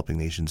on developing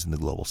nations in the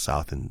global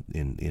South.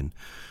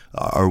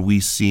 Are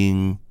we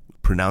seeing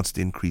pronounced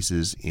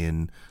increases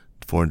in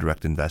foreign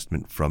direct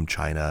investment from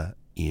China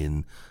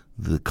in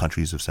the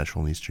countries of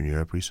Central and Eastern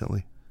Europe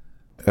recently?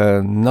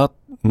 Not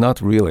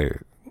really.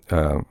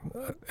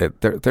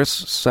 There's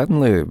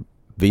certainly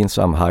been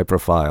some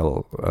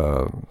high-profile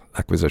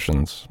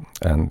acquisitions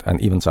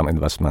and even some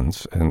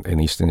investments in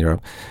Eastern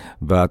Europe,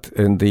 but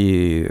in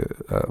the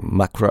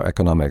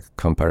macroeconomic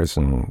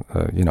comparison,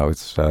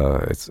 it's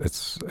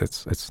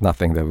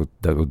nothing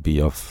that would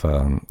be of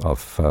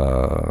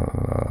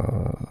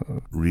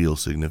real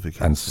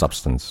significance and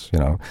substance.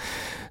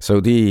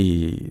 So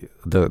the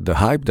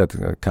hype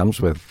that comes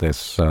with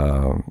this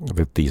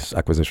with these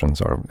acquisitions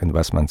or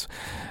investments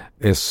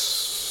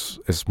is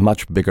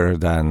much bigger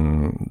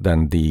than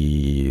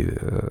the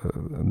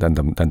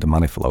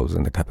money flows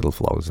and the capital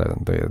flows.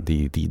 And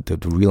the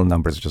real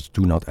numbers just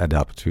do not add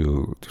up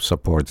to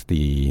support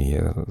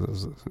the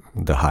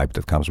hype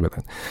that comes with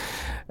it.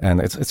 And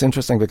it's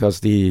interesting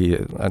because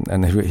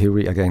here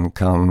we again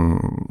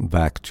come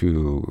back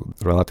to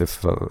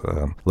relative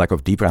lack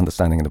of deeper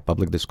understanding in the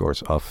public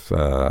discourse of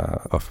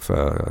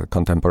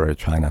contemporary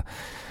China.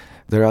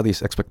 There are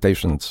these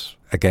expectations,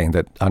 again,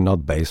 that are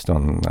not based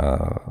on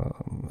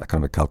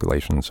economic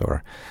calculations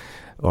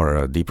or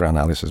a deeper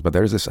analysis, but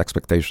there is this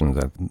expectation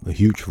that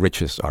huge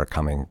riches are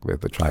coming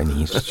with the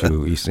Chinese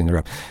to Eastern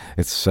Europe.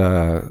 It's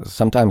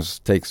sometimes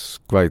takes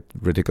quite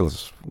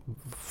ridiculous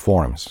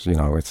forms.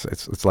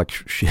 It's like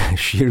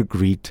sheer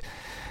greed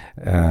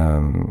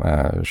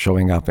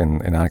showing up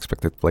in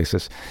unexpected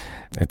places.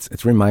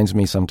 It reminds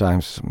me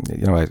sometimes.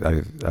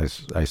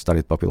 I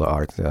studied popular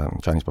art,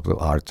 Chinese popular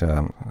art,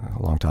 a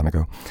long time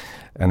ago,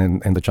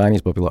 and in the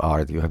Chinese popular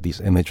art, you have these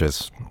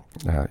images,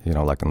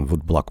 like in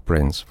woodblock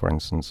prints, for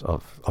instance,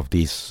 of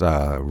these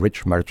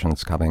rich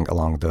merchants coming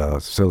along the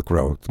Silk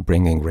Road,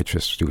 bringing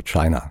riches to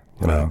China.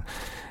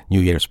 New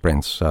Year's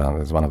prints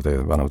is one of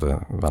the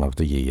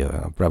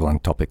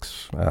prevalent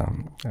topics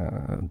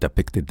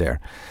depicted there,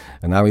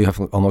 and now you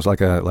have almost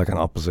like an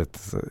opposite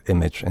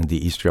image in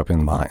the East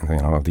European mind,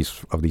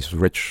 of these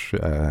rich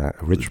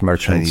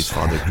merchants. Chinese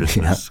Father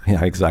Christmas.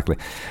 yeah, exactly,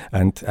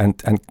 and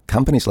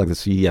companies like the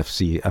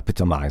CEFC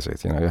epitomize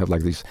it. You have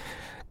like this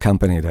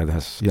company that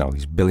has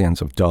these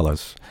billions of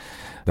dollars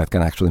that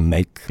can actually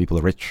make people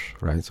rich,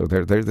 right? So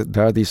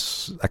there are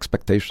these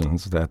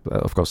expectations that,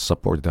 of course,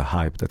 support the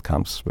hype that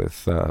comes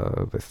with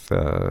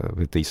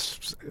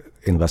these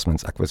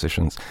investments,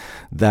 acquisitions,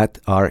 that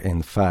are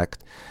in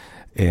fact,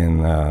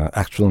 in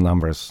actual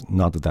numbers,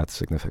 not that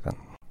significant.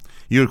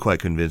 You're quite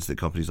convinced that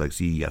companies like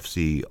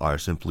CEFC are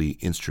simply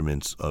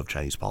instruments of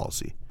Chinese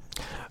policy.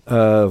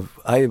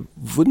 I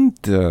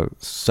wouldn't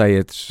say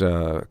it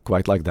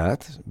quite like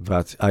that,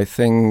 but I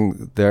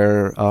think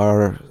there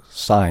are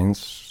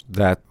signs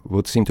that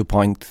would seem to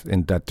point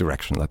in that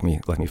direction. Let me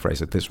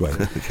phrase it this way.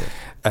 Okay.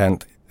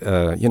 And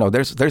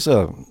there's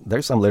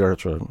some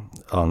literature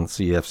on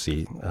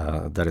CEFC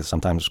that is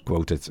sometimes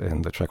quoted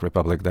in the Czech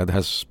Republic that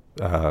has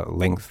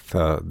linked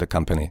the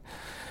company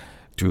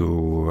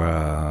to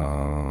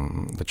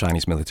the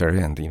Chinese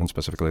military, and even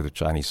specifically the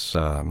Chinese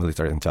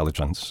military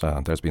intelligence.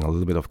 There's been a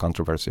little bit of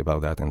controversy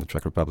about that in the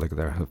Czech Republic.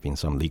 There have been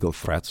some legal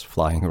threats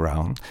flying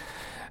around.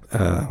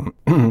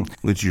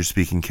 Which you're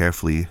speaking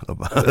carefully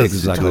about.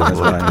 Exactly.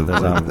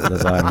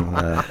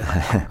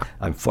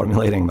 I'm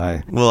formulating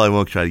my... Well, I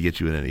won't try to get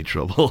you in any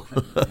trouble.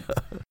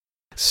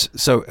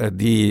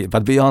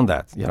 But beyond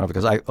that,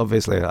 because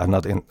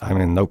I'm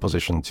in no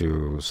position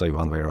to say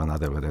one way or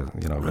another whether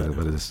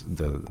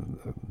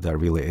there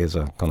really is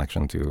a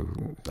connection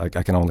to.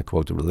 I can only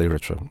quote the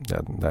literature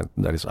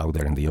that is out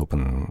there in the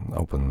open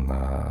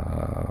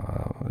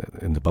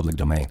in the public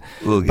domain.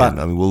 Well,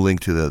 again, we'll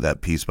link to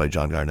that piece by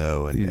John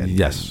Garneau and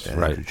yes,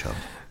 and right. Andrew Chum.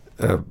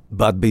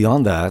 But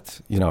beyond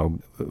that,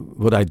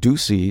 what I do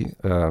see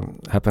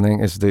happening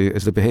is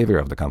the behavior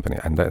of the company,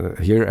 and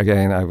here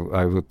again,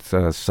 I would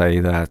say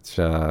that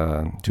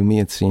to me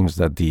it seems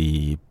that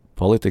the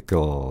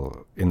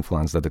political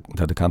influence that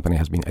the company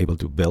has been able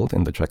to build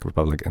in the Czech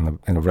Republic in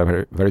a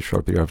very very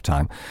short period of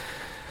time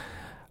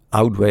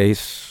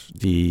outweighs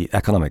the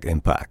economic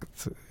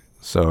impact.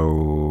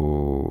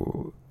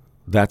 So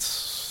that's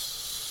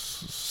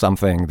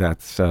something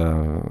that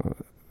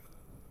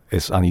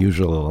is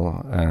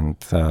unusual and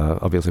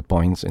obviously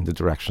points in the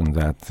direction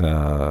that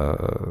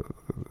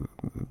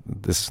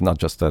this is not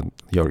just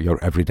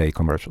your everyday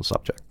commercial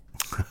subject.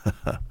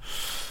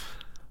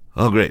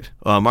 Oh, great.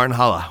 Martin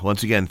Hála,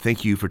 once again,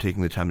 thank you for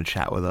taking the time to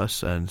chat with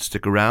us, and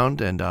stick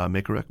around and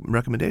make a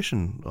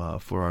recommendation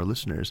for our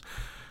listeners.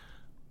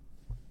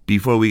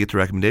 Before we get to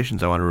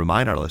recommendations, I want to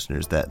remind our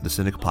listeners that the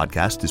Cynical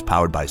Podcast is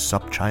powered by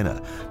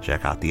SupChina.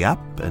 Check out the app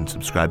and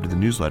subscribe to the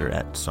newsletter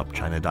at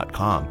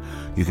supchina.com.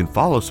 You can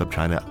follow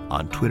SupChina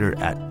on Twitter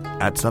at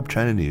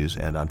SupChinaNews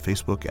and on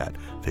Facebook at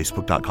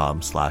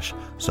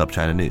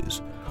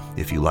facebook.com/SupChinaNews.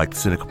 If you like the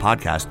Cynical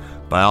Podcast,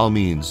 by all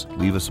means,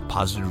 leave us a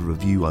positive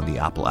review on the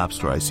Apple App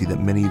Store. I see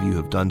that many of you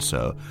have done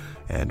so,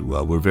 and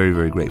we're very,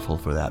 very grateful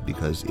for that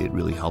because it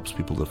really helps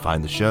people to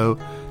find the show,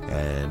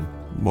 and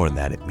more than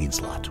that, it means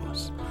a lot to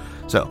us.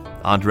 So,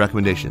 on to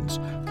recommendations.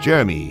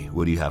 Jeremy,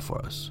 what do you have for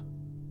us?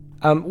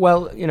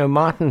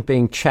 Martin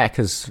being Czech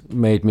has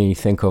made me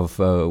think of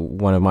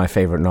one of my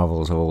favorite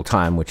novels of all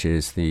time, which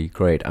is The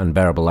Great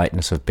Unbearable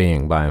Lightness of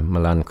Being by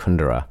Milan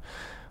Kundera,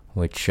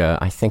 which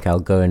I think I'll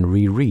go and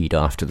reread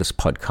after this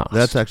podcast.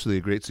 That's actually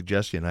a great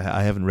suggestion.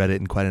 I haven't read it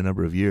in quite a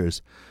number of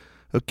years.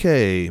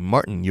 Okay,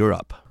 Martin, you're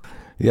up.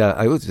 Yeah,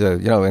 I would,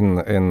 in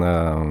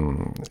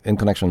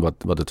connection with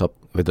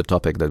the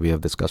topic that we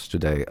have discussed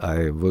today,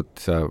 I would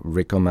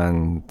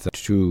recommend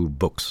two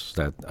books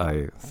that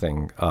I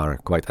think are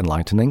quite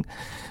enlightening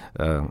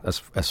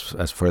as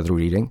further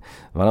reading.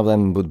 One of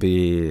them would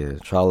be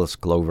Charles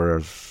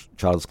Clover's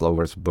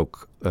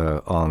book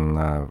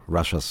on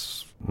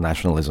Russia's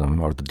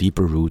nationalism, or the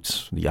deeper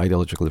roots, the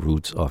ideological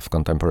roots of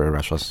contemporary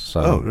Russia's.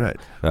 Right.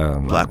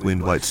 Black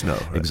Wind, White Snow.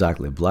 Right.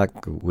 Exactly, Black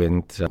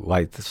Wind,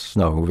 White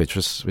Snow, which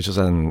is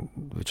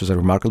a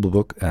remarkable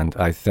book, and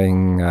I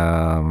think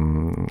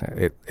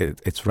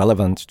it's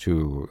relevant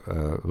to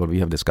what we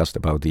have discussed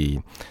about the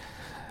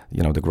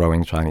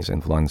growing Chinese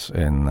influence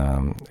in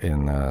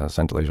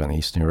Central Asia and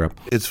Eastern Europe.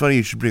 It's funny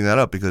you should bring that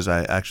up because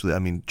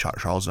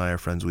Charles and I are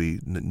friends. We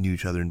knew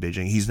each other in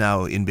Beijing. He's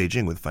now in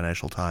Beijing with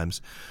Financial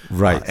Times.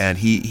 Right. And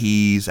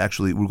he's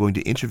actually, we're going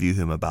to interview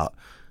him about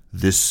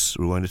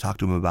we're going to talk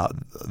to him about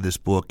this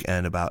book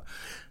and about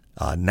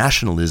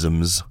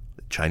nationalisms,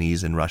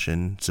 Chinese and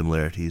Russian,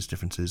 similarities,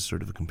 differences,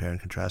 sort of a compare and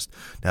contrast,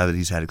 now that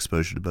he's had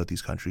exposure to both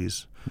these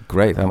countries.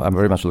 Great. I'm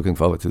very much looking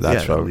forward to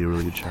that show. It'll be a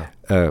really good show.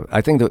 I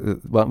think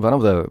one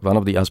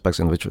of the aspects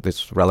in which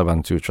it's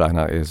relevant to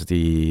China is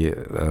the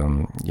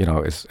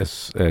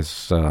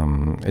its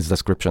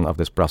description of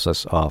this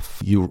process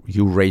of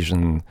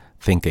Eurasian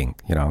thinking,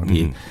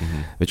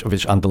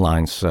 which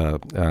underlines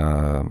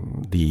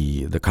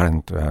the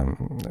current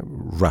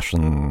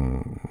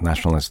Russian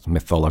nationalist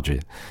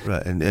mythology.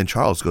 Right, and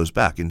Charles goes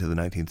back into the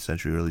 19th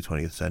century, early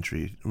 20th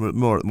century,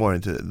 more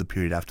into the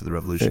period after the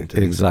revolution.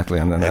 Exactly,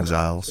 and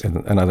exiles.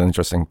 Another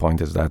interesting point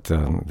is that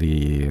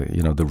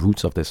the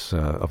roots of this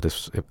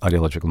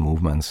ideological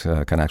movements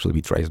can actually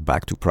be traced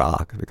back to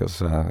Prague,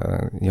 because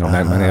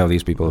many of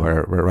these people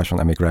were Russian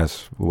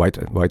emigres,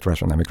 white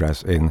Russian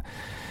emigres in.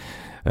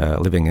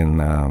 Living in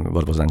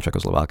what was then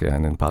Czechoslovakia,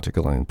 and in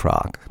particular in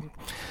Prague.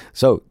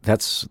 So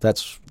that's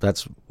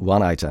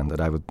one item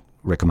that I would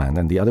recommend.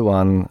 And the other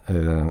one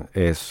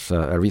is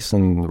a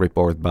recent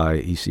report by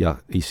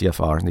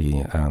ECFR,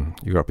 the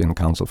European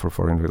Council for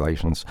Foreign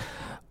Relations,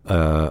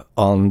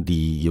 on the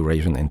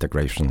Eurasian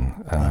integration,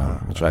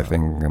 which I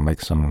think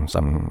makes some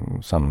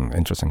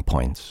interesting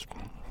points.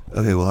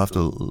 Okay, we'll have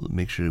to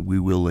make sure we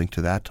will link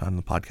to that on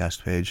the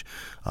podcast page.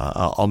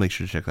 I'll make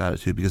sure to check that out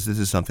too, because this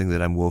is something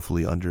that I'm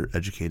woefully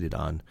undereducated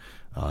on,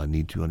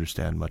 need to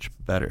understand much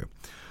better.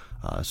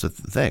 So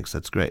thanks,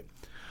 that's great.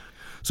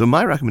 So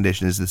my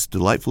recommendation is this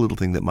delightful little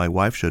thing that my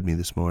wife showed me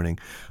this morning.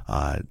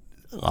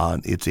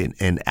 It's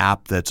an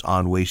app that's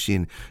on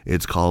Weixin.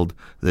 It's called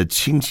the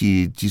亲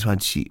戚计算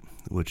器,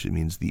 which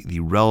means the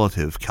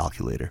relative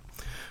calculator.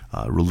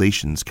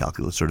 Relations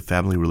calculator, sort of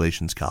family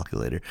relations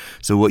calculator.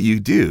 So what you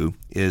do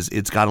is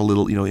it's got a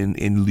little,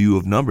 in lieu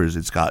of numbers,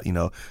 it's got,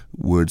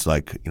 words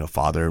like,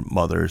 father,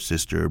 mother,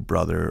 sister,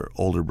 brother,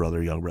 older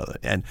brother, young brother.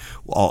 And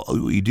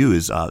all you do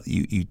is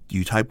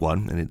you type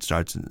one and it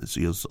starts, so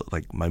you'll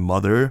like my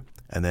mother,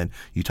 and then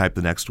you type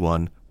the next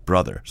one,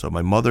 brother. So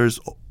my mother's,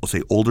 we'll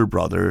say older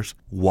brother's,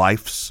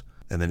 wife's,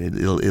 and then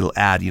it'll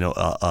add,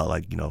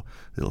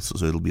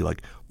 so it'll be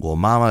like 我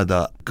妈妈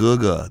的哥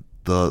哥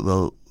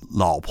的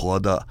老婆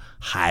的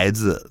孩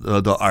子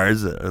的儿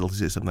子, it'll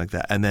say something like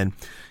that, and then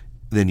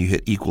you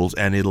hit equals,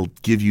 and it'll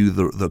give you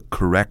the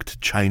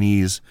correct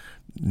Chinese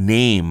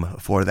name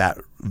for that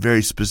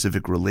very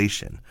specific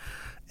relation.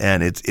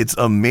 And it's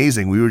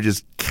amazing. We were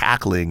just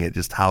cackling at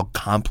just how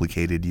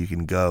complicated you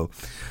can go.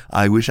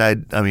 I wish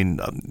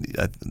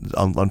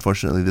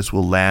unfortunately this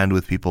will land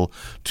with people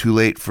too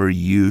late for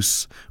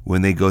use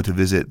when they go to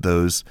visit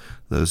those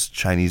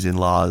Chinese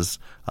in-laws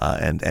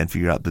and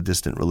figure out the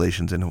distant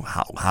relations and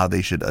how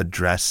they should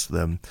address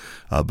them.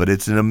 But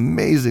it's an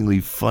amazingly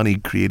funny,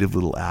 creative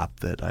little app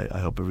that I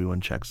hope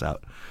everyone checks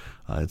out.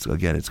 It's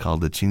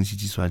called the 亲戚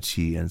计算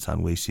器, and it's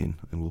on Weixin,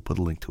 and we'll put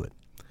a link to it.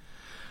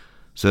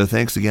 So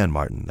thanks again,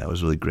 Martin. That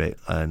was really great,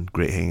 and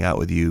great hanging out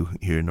with you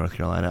here in North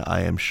Carolina.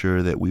 I am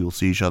sure that we will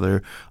see each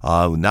other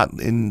not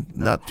too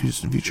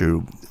distant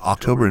future,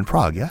 October in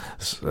Prague, yeah?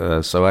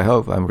 So I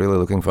hope. I'm really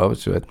looking forward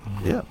to it.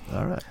 Yeah,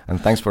 all right. And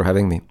thanks for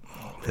having me.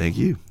 Thank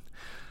you.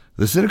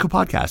 The Sinica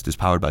Podcast is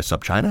powered by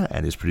SupChina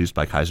and is produced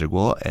by Kaiser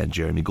Kuo and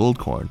Jeremy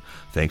Goldkorn.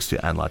 Thanks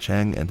to Anla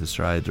Cheng and to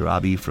Sarai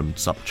Darabi from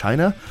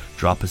SupChina.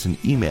 Drop us an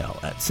email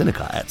at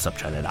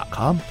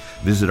sinica@supchina.com.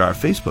 Visit our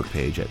Facebook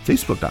page at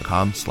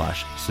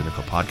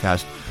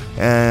facebook.com/SinicaPodcast.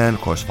 And,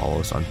 of course, follow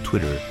us on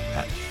Twitter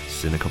at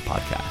Sinica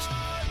Podcast.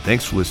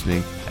 Thanks for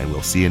listening, and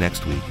we'll see you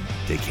next week.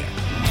 Take care.